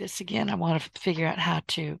find this again. I want to figure out how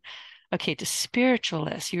to, okay, to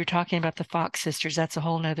spiritualists. You were talking about the Fox sisters. That's a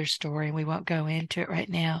whole nother story, and we won't go into it right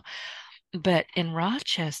now. But in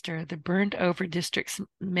Rochester, the burned over district's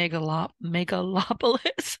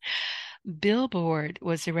megalopolis billboard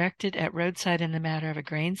was erected at roadside in the matter of a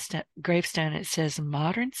gravestone. It says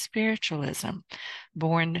modern spiritualism,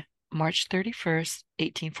 born March 31st,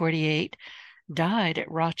 1848, died at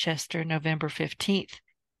Rochester November 15th,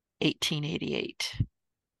 1888.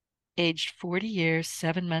 Aged 40 years,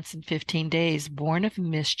 7 months, and 15 days, born of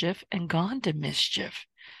mischief and gone to mischief.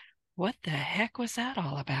 What the heck was that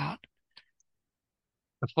all about?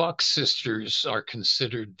 The Fox sisters are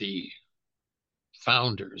considered the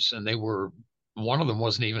founders, and one of them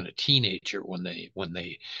wasn't even a teenager when they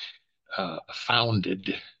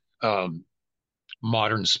founded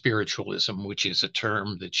modern spiritualism, which is a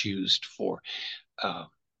term that's used for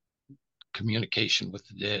communication with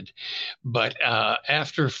the dead. But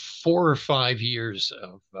after 4 or 5 years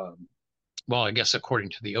of, well, I guess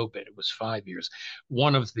according to the obit, it was 5 years.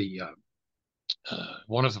 One of the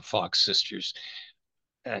Fox sisters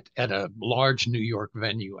at a large New York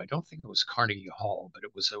venue. I don't think it was Carnegie Hall, but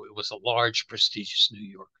it was a large, prestigious New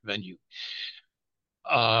York venue.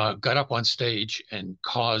 Got up on stage and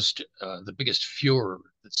caused the biggest furor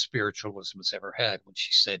that spiritualism has ever had when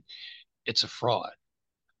she said, "It's a fraud.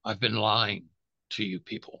 I've been lying to you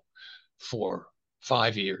people for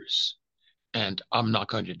 5 years, and I'm not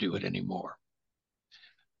going to do it anymore."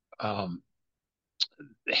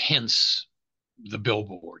 Hence the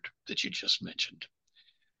billboard that you just mentioned.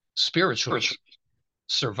 Spiritualism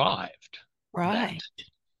survived Right.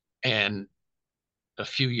 that. And a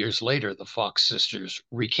few years later, the Fox sisters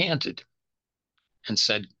recanted and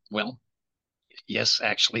said, well, yes,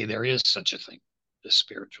 actually, there is such a thing as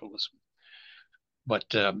spiritualism. But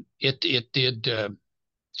it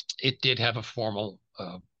did have a formal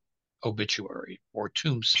obituary or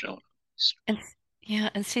tombstone. And yeah,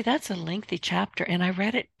 and see, that's a lengthy chapter, and I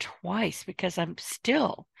read it twice because I'm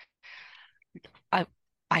still,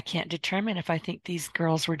 I can't determine if I think these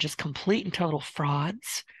girls were just complete and total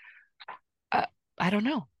frauds. I don't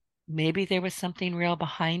know. Maybe there was something real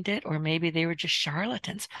behind it, or maybe they were just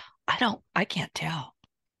charlatans. I can't tell.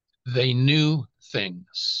 They knew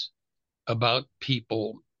things about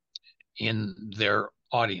people in their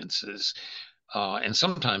audiences. And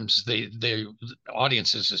sometimes they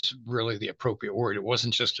audiences is really the appropriate word. It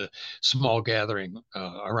wasn't just a small gathering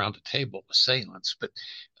around a table, a seance, but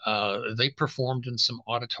they performed in some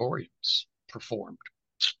auditoriums. Performed.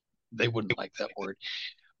 They wouldn't like that word,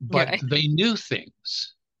 but Right. they knew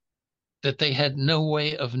things that they had no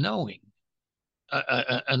way of knowing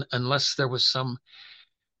unless there was some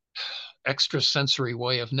extrasensory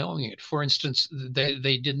way of knowing it. For instance,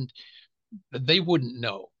 they wouldn't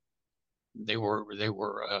know they were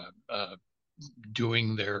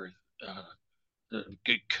doing their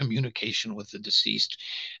communication with the deceased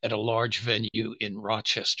at a large venue in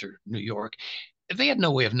Rochester, New York. They had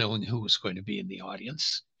no way of knowing who was going to be in the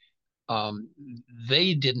audience. Um,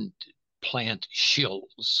 they didn't plant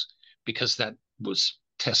shills because that was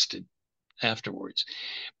tested afterwards,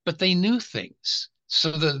 but they knew things.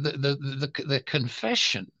 So the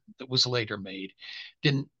confession that was later made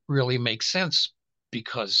didn't really make sense,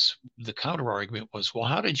 because the counter argument was, well,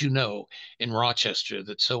 how did you know in Rochester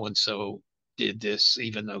that so and so did this,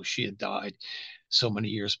 even though she had died so many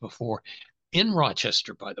years before? In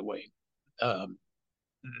Rochester, by the way, um,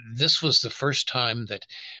 this was the first time that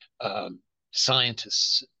um,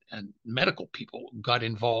 scientists and medical people got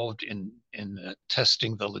involved in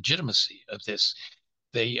testing the legitimacy of this.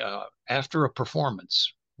 They after a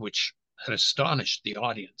performance which had astonished the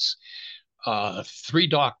audience, three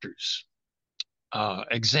doctors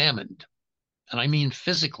examined, and I mean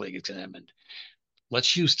physically examined.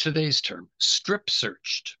 Let's use today's term: strip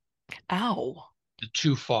searched Ow. the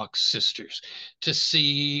two Fox sisters to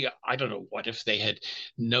see, I don't know what, if they had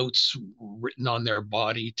notes written on their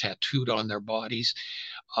body, tattooed on their bodies.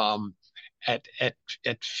 Um, at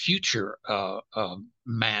future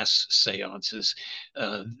mass seances,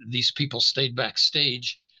 these people stayed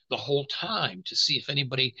backstage the whole time to see if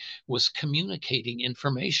anybody was communicating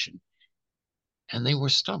information, and they were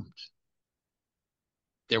stumped.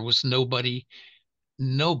 There was nobody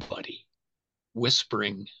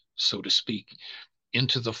whispering, so to speak,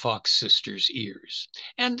 into the Fox sisters' ears.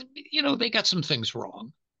 And, they got some things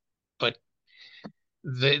wrong, but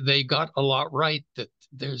they got a lot right that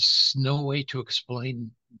there's no way to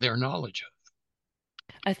explain their knowledge of.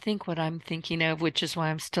 I think what I'm thinking of, which is why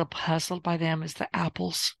I'm still puzzled by them, is the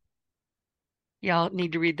apples. Y'all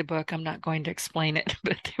need to read the book. I'm not going to explain it,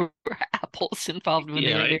 but there were apples involved when they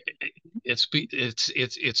Yeah, were there.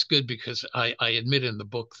 it's good, because I admit in the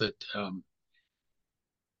book that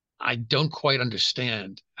I don't quite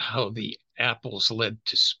understand how the apples led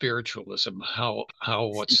to spiritualism, how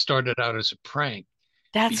what started out as a prank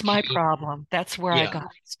That's my became, problem. That's where I yeah,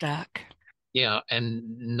 got stuck. yeah, and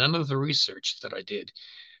none of the research that I did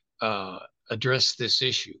uh, addressed this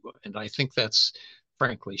issue, and I think that's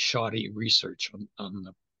frankly shoddy research on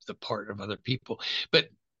the part of other people. But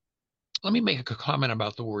let me make a comment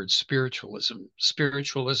about the word spiritualism.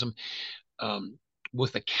 Spiritualism, um,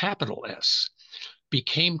 with a capital S,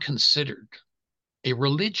 became considered a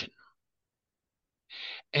religion.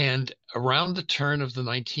 And around the turn of the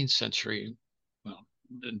 19th century, well,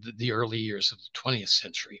 the early years of the 20th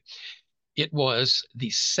century, it was the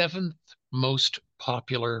seventh most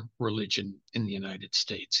popular religion in the United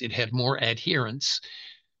States. It had more adherents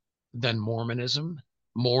than Mormonism,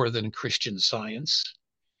 more than Christian Science.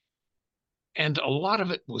 And a lot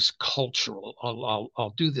of it was cultural.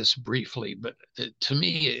 I'll do this briefly, but to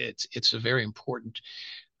me, it's a very important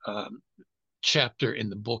um, chapter in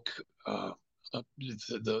the book,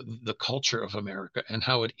 the culture of America and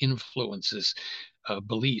how it influences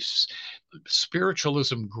beliefs.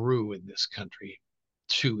 Spiritualism grew in this country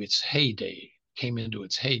to its heyday, came into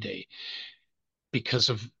its heyday because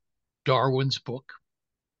of Darwin's book,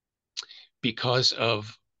 because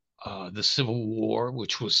of the Civil War,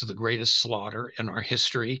 which was the greatest slaughter in our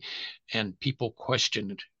history, and people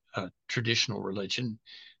questioned traditional religion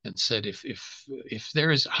and said, if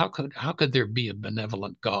there is, how could there be a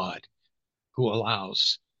benevolent God who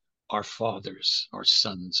allows our fathers, our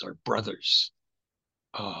sons, our brothers,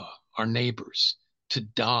 uh, our neighbors to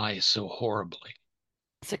die so horribly?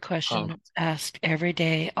 It's a question Um, that's asked every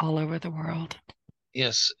day all over the world.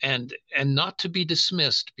 yes, and not to be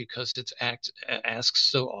dismissed because it's asked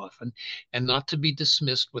so often, and not to be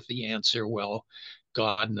dismissed with the answer, well,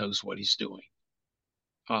 God knows what he's doing.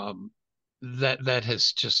 Um, that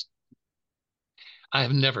has just, I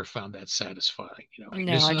have never found that satisfying. It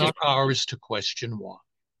No, is I not just, ours to question why.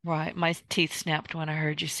 right. My teeth snapped when I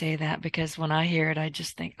heard you say that because when I hear it, I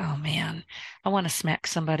just think, oh man, I want to smack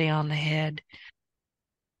somebody on the head.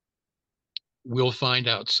 We'll find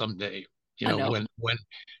out someday. I know.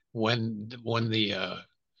 When the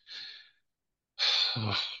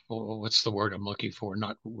what's the word I'm looking for?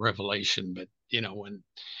 Not revelation, but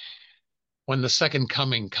when the second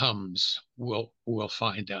coming comes, we'll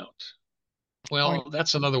find out. Or Well,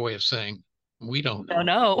 that's another way of saying we don't don't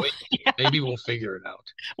know. know. Wait, maybe we'll figure it out.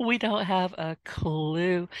 We don't have a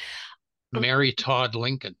clue. Mary Todd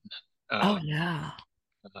Lincoln Oh, uh, yeah.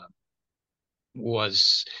 uh,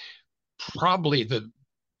 was probably the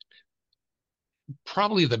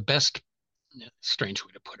best, strange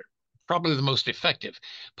way to put it, probably the most effective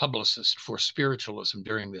publicist for spiritualism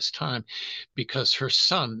during this time, because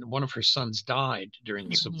one of her sons died during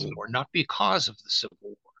the Civil Mhm. War, not because of the Civil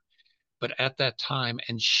War, but at that time,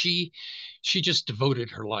 and she just devoted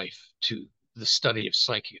her life to the study of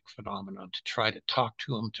psychic phenomena, to try to talk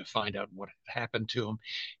to him, to find out what had happened to him.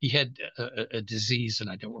 He had a disease, and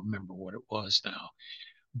I don't remember what it was now.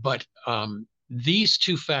 But these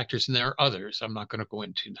two factors, and there are others I'm not going to go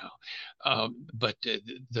into now, but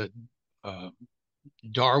the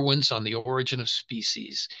Darwin's On the Origin of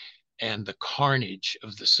Species and The Carnage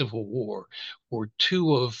of the Civil War were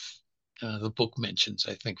two of the book mentions,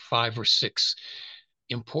 I think, 5 or 6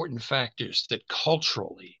 important factors that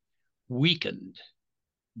culturally weakened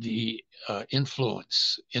the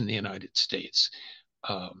influence in the United States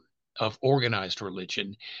of organized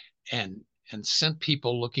religion and sent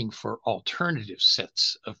people looking for alternative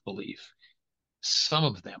sets of belief, some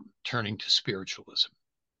of them turning to spiritualism.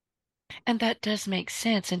 And that does make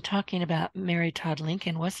sense. In talking about Mary Todd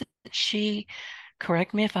Lincoln, wasn't she,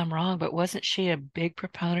 correct me if I'm wrong, but wasn't she a big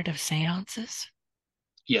proponent of seances?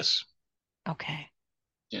 Yes. Okay.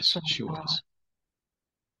 Yes, she was.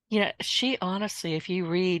 She honestly, if you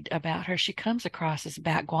read about her, she comes across as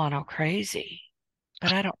bat guano crazy,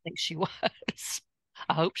 but I don't think she was.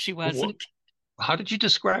 I hope she wasn't. How did you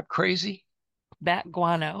describe crazy? Bat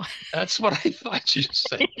guano. That's what I thought you'd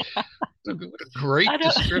say. What a great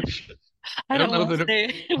description. I don't know that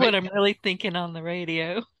say what I'm really thinking on the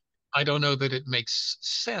radio. I don't know that it makes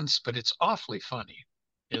sense, but it's awfully funny.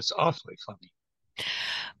 It's awfully funny.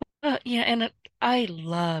 Yeah, and I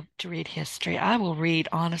love to read history. I will read,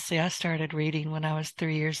 honestly, I started reading when I was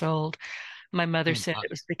 3 years old. My mother said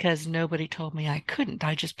it was because nobody told me I couldn't.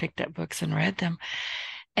 I just picked up books and read them.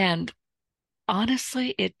 And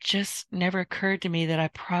honestly, it just never occurred to me that I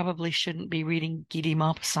probably shouldn't be reading Guy de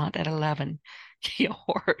Maupassant at 11,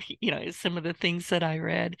 or, some of the things that I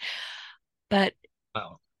read. But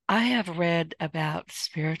wow. I have read about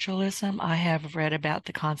spiritualism. I have read about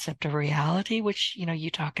the concept of reality, which,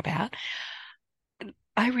 you talk about.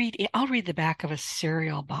 I'll read the back of a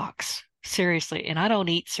cereal box, seriously. And I don't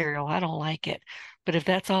eat cereal. I don't like it. But if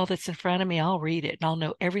that's all that's in front of me, I'll read it and I'll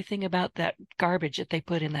know everything about that garbage that they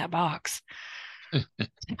put in that box.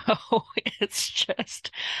 So it's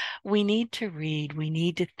just, we need to read, we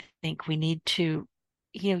need to think, we need to,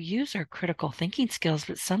 use our critical thinking skills.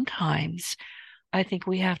 But sometimes I think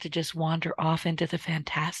we have to just wander off into the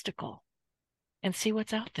fantastical and see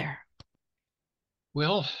what's out there.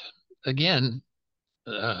 Well, again,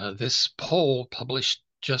 this poll published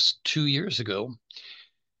just 2 years ago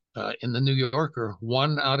in the New Yorker,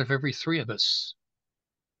 1 out of every 3 of us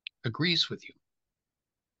agrees with you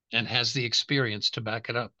and has the experience to back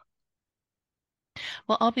it up.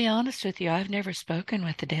 Well, I'll be honest with you. I've never spoken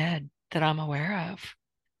with the dead that I'm aware of.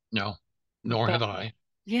 No, nor have I.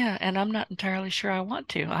 Yeah, and I'm not entirely sure I want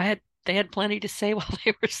to. They had plenty to say while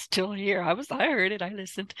they were still here. I heard it, I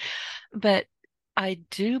listened. But I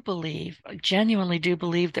genuinely do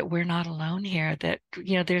believe that we're not alone here, that,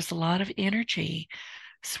 there's a lot of energy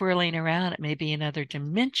swirling around. It may be another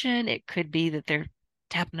dimension. It could be that they're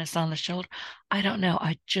tapping us on the shoulder. I don't know.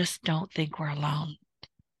 I just don't think we're alone.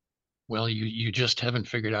 Well, you just haven't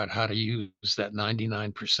figured out how to use that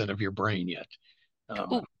 99% of your brain yet.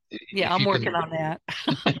 Yeah, I'm working on that.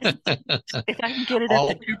 If I can get it up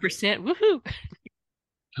to 2%, woohoo!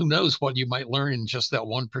 Who knows what you might learn in just that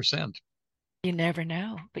 1%? You never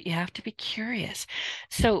know, but you have to be curious.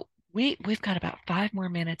 So we've got about 5 more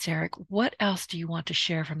minutes, Eric. What else do you want to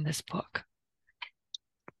share from this book?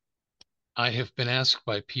 I have been asked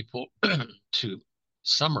by people to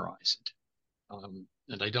summarize it,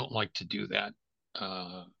 and I don't like to do that.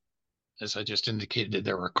 As I just indicated,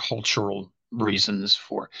 there are cultural reasons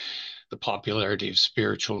for the popularity of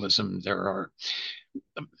spiritualism. There's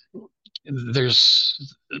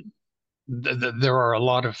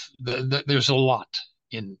a lot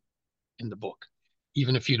in the book,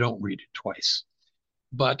 even if you don't read it twice.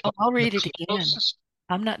 But I'll read it again.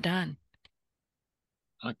 I'm not done.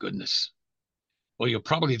 Oh, goodness. Well, you'll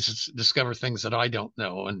probably discover things that I don't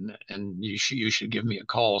know, and you should give me a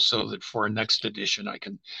call so that for a next edition I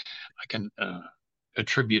can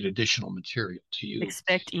attribute additional material to you.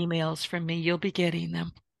 Expect emails from me. You'll be getting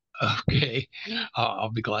them. Okay,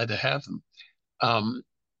 I'll be glad to have them.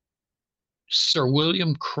 Sir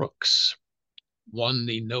William Crookes won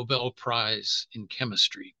the Nobel Prize in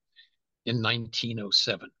Chemistry in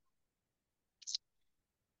 1907.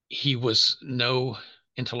 He was no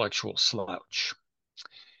intellectual slouch.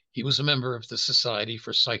 He was a member of the Society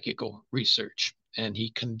for Psychical Research, and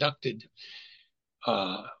he conducted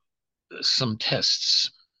some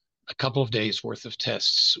tests, a couple of days worth of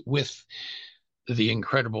tests with the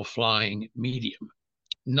incredible flying medium,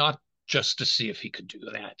 not just to see if he could do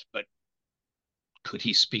that, but could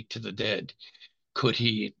he speak to the dead? Could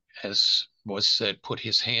he as was said, put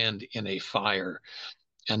his hand in a fire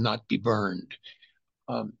and not be burned.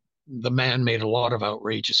 Um, the man made a lot of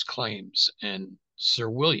outrageous claims, and Sir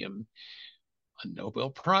William, a Nobel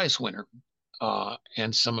Prize winner,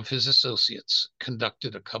 and some of his associates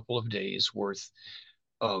conducted a couple of days worth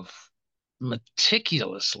of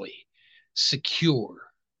meticulously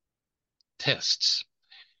secure tests.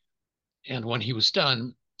 And when he was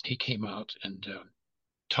done, he came out and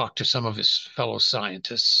talked to some of his fellow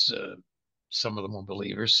scientists. Some of them were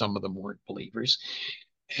believers, some of them weren't believers.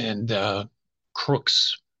 And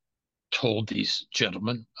Crookes told these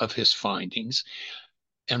gentlemen of his findings.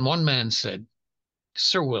 And one man said,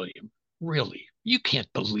 Sir William, really, you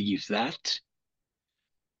can't believe that.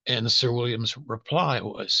 And Sir William's reply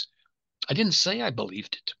was, I didn't say I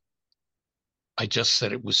believed it. I just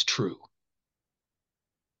said it was true.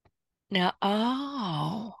 Now,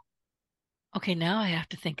 oh, okay, now I have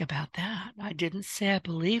to think about that. I didn't say I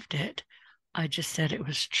believed it. I just said it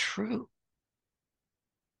was true.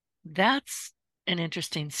 That's an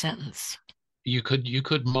interesting sentence. You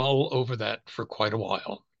could mull over that for quite a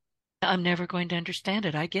while. I'm never going to understand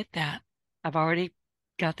it. I get that. I've already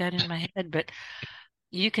got that in my head, but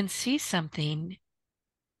you can see something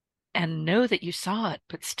and know that you saw it,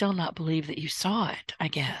 but still not believe that you saw it, I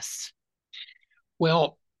guess.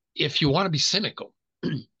 Well, if you want to be cynical,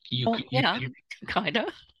 you Oh, you yeah, can kind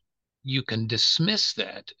of. you can dismiss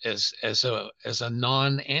that as a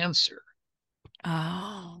non-answer.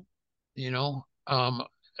 Oh, You know,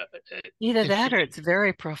 either if that or it's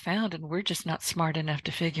very profound and we're just not smart enough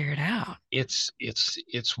to figure it out. it's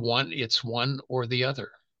one or the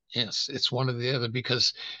other. Yes, it's one or the other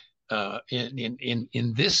because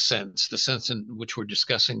in this sense, the sense in which we're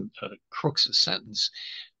discussing Crookes' sentence,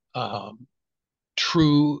 um,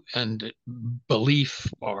 true and belief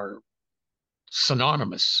are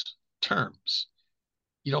synonymous terms.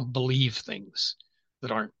 You don't believe things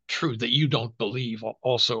that aren't true, that you don't believe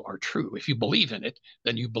also are true. If you believe in it,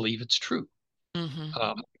 then you believe it's true.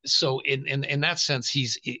 Mm-hmm. So in that sense,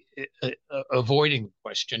 he's avoiding the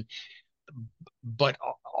question, but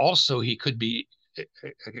also he could be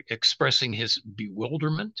expressing his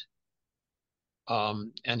bewilderment,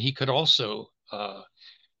 and he could also,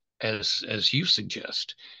 as you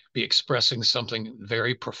suggest, be expressing something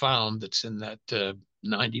very profound that's in that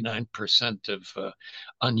 99% of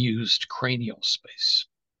unused cranial space.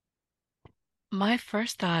 My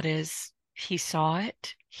first thought is he saw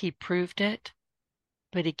it, he proved it,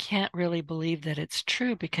 but he can't really believe that it's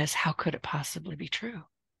true because how could it possibly be true?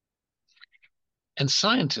 And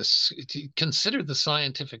scientists consider the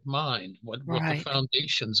scientific mind, what the Right.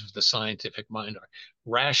 foundations of the scientific mind are: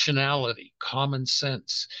 rationality, common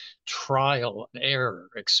sense, trial and error,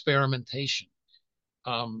 experimentation.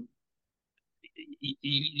 Um,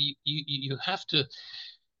 you have to,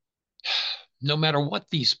 no matter what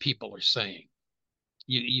these people are saying,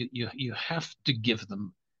 you have to give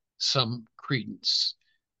them some credence.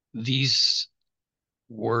 These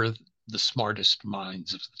were the smartest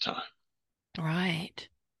minds of the time. Right.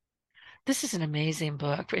 This is an amazing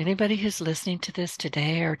book. For anybody who's listening to this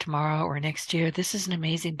today or tomorrow or next year, this is an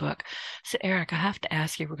amazing book. So, Eric, I have to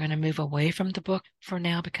ask you, we're going to move away from the book for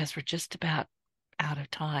now because we're just about out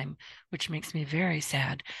of time, which makes me very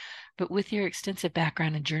sad. But with your extensive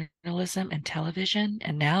background in journalism and television,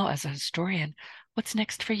 and now as a historian, what's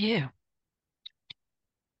next for you?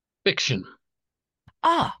 Fiction.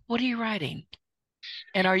 Ah, what are you writing?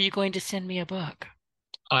 And are you going to send me a book?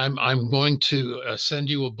 I'm going to send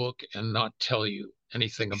you a book and not tell you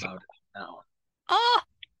anything about it now. Ah,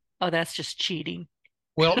 oh, that's just cheating.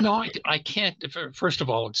 Well, no, I can't. First of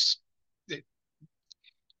all, it,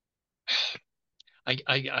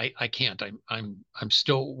 I can't. I'm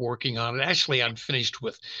still working on it. Actually, I'm finished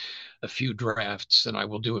with a few drafts, and I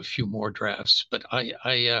will do a few more drafts. But I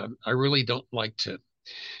really don't like to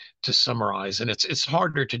summarize, and it's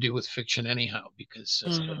harder to do with fiction anyhow because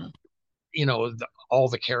Mm, all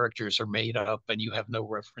the characters are made up, and you have no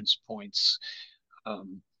reference points.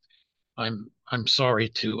 Um, I'm sorry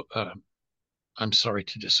to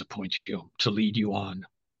disappoint you, to lead you on.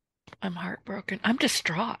 I'm heartbroken. I'm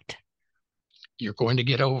distraught. You're going to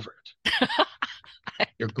get over it.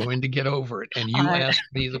 You're going to get over it. And you I, asked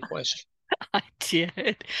me the question. I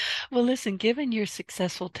did. Well, listen, given your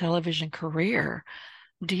successful television career,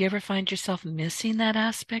 do you ever find yourself missing that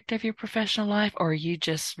aspect of your professional life, or are you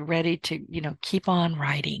just ready to, keep on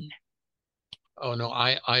writing? Oh no,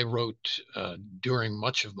 I wrote during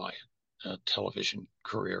much of my television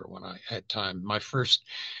career when I had time. My first,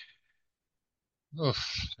 I don't know,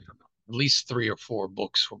 at least 3 or 4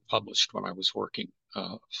 books were published when I was working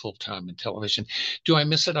full time in television. Do I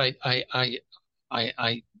miss it?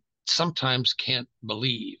 I sometimes can't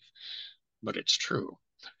believe, but it's true,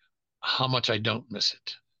 how much I don't miss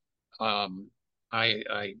it.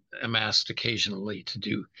 I am asked occasionally to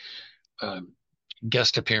do um,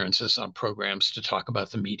 guest appearances on programs to talk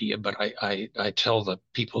about the media, but I tell the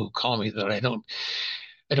people who call me that I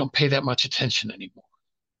don't pay that much attention anymore.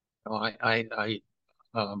 You know,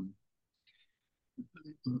 um,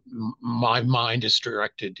 my mind is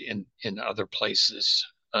directed in other places.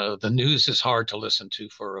 The news is hard to listen to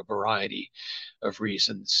for a variety of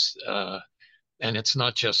reasons, and it's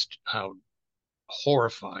not just how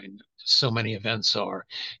horrifying so many events are.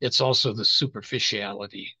 It's also the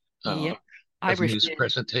superficiality Yeah, I of news refuse.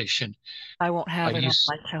 presentation. I won't I have it on used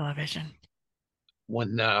my television.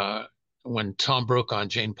 when when Tom Brokaw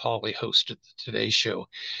and Jane Pauley hosted the Today Show,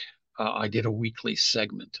 I did a weekly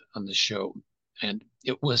segment on the show, and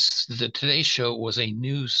it was the Today Show was a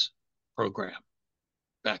news program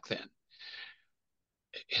back then.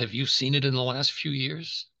 Have you seen it in the last few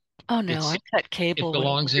years? Oh no, It's I cut it cable when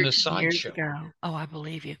belongs in a 13 years sideshow. ago. Oh, I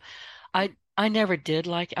believe you. I never did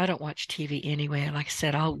like I don't watch TV anyway. Like I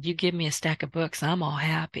said, I'll you give me a stack of books, I'm all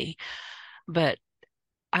happy. But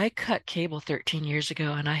I cut cable 13 years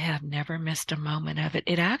ago and I have never missed a moment of it.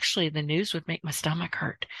 It actually, the news would make my stomach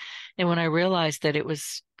hurt. And when I realized that it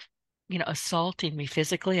was, assaulting me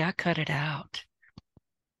physically, I cut it out.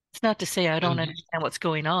 It's not to say I don't And understand what's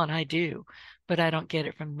going on. I do, but I don't get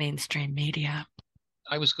it from mainstream media.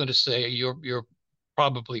 I was going to say you're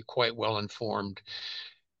probably quite well informed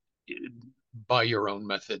by your own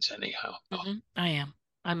methods anyhow. I am.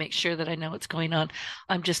 I make sure that I know what's going on.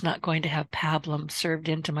 I'm just not going to have pablum served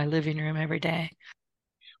into my living room every day.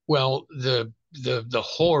 Well, the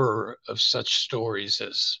horror of such stories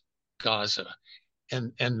as Gaza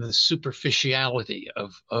and the superficiality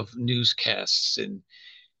of newscasts and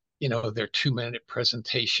their 2 minute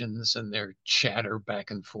presentations and their chatter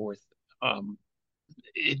back and forth. Um,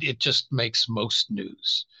 it just makes most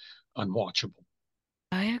news unwatchable.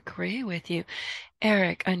 I agree with you.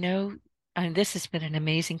 Eric, I know this has been an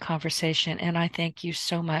amazing conversation, and I thank you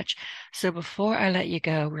so much. So before I let you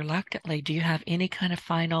go, reluctantly, do you have any kind of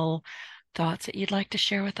final thoughts that you'd like to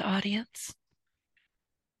share with the audience?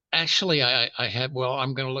 Actually, I had, well,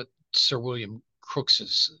 I'm going to let Sir William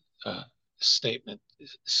Crooks's statement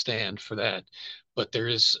stand for that. But there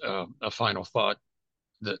is a final thought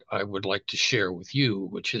that I would like to share with you,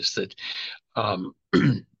 which is that um,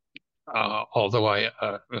 although I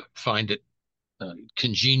find it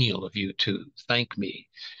congenial of you to thank me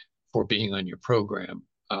for being on your program,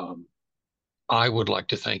 I would like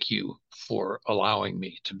to thank you for allowing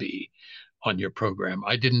me to be on your program.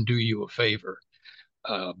 I didn't do you a favor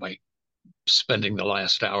by spending the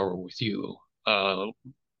last hour with you.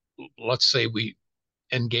 Let's say we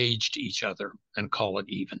engaged each other and call it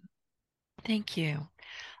even. Thank you.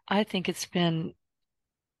 I think it's been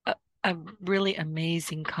a really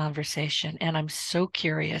amazing conversation, and I'm so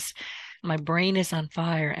curious. My brain is on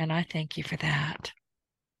fire, and I thank you for that.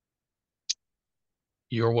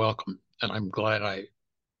 You're welcome. And I'm glad I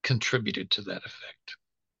contributed to that effect.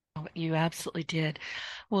 You absolutely did.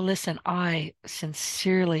 Well, listen, I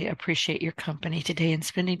sincerely appreciate your company today, and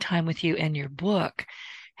spending time with you, and your book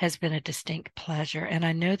has been a distinct pleasure. And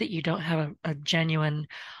I know that you don't have a genuine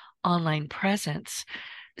online presence.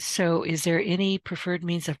 So, is there any preferred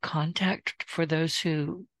means of contact for those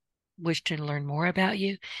who wish to learn more about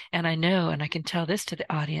you? And I know, and I can tell this to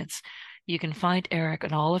the audience, you can find Eric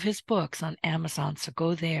and all of his books on Amazon. So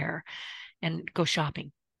go there and go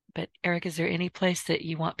shopping. But Eric, is there any place that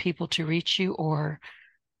you want people to reach you or?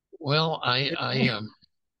 Well,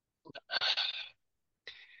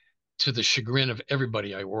 to the chagrin of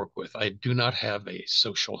everybody I work with, I do not have a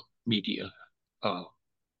social media uh,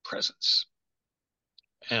 presence.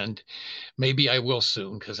 And maybe I will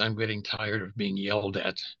soon because I'm getting tired of being yelled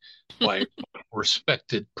at by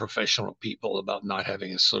respected professional people about not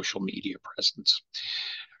having a social media presence.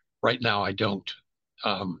 Right now, I don't.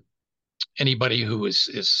 Anybody who is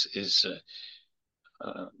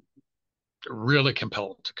really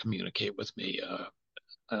compelled to communicate with me,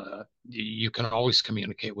 you can always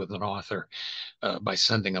communicate with an author by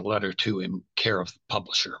sending a letter to him, care of the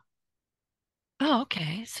publisher. Oh,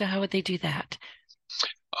 okay. So how would they do that?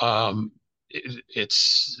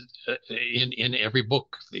 It's in every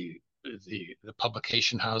book. The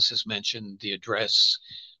publication house is mentioned, the address.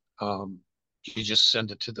 You just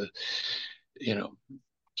send it to the, you know,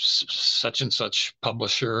 such and such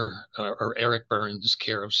publisher, or Eric Burns,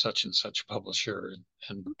 care of such and such publisher,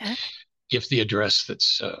 and Okay. give the address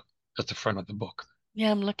that's at the front of the book. Yeah,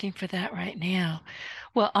 I'm looking for that right now.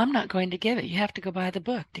 Well, I'm not going to give it. You have to go buy the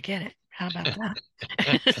book to get it. How about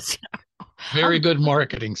that? So, Very good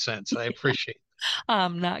marketing sense. I appreciate it.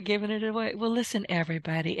 I'm not giving it away. Well, listen,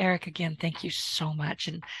 everybody. Eric, again, thank you so much.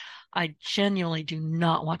 And I genuinely do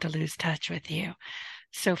not want to lose touch with you.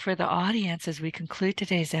 So for the audience, as we conclude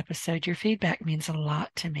today's episode, your feedback means a lot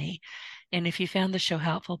to me. And if you found the show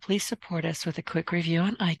helpful, please support us with a quick review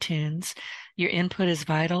on iTunes. Your input is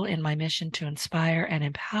vital in my mission to inspire and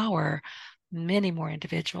empower many more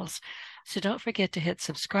individuals. So don't forget to hit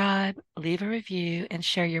subscribe, leave a review, and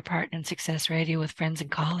share your Partner in Success Radio with friends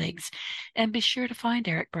and colleagues. And be sure to find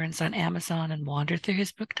Eric Burns on Amazon and wander through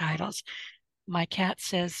his book titles. My cat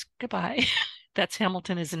says goodbye. That's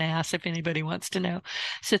Hamilton is an ass, if anybody wants to know.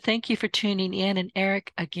 So thank you for tuning in. And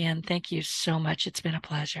Eric, again, thank you so much. It's been a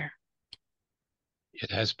pleasure.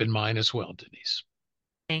 It has been mine as well, Denise.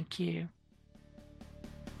 Thank you.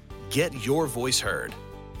 Get your voice heard.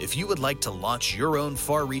 If you would like to launch your own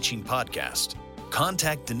far-reaching podcast,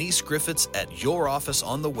 contact Denise Griffiths at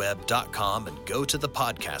yourofficeontheweb.com and go to the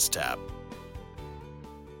podcast tab.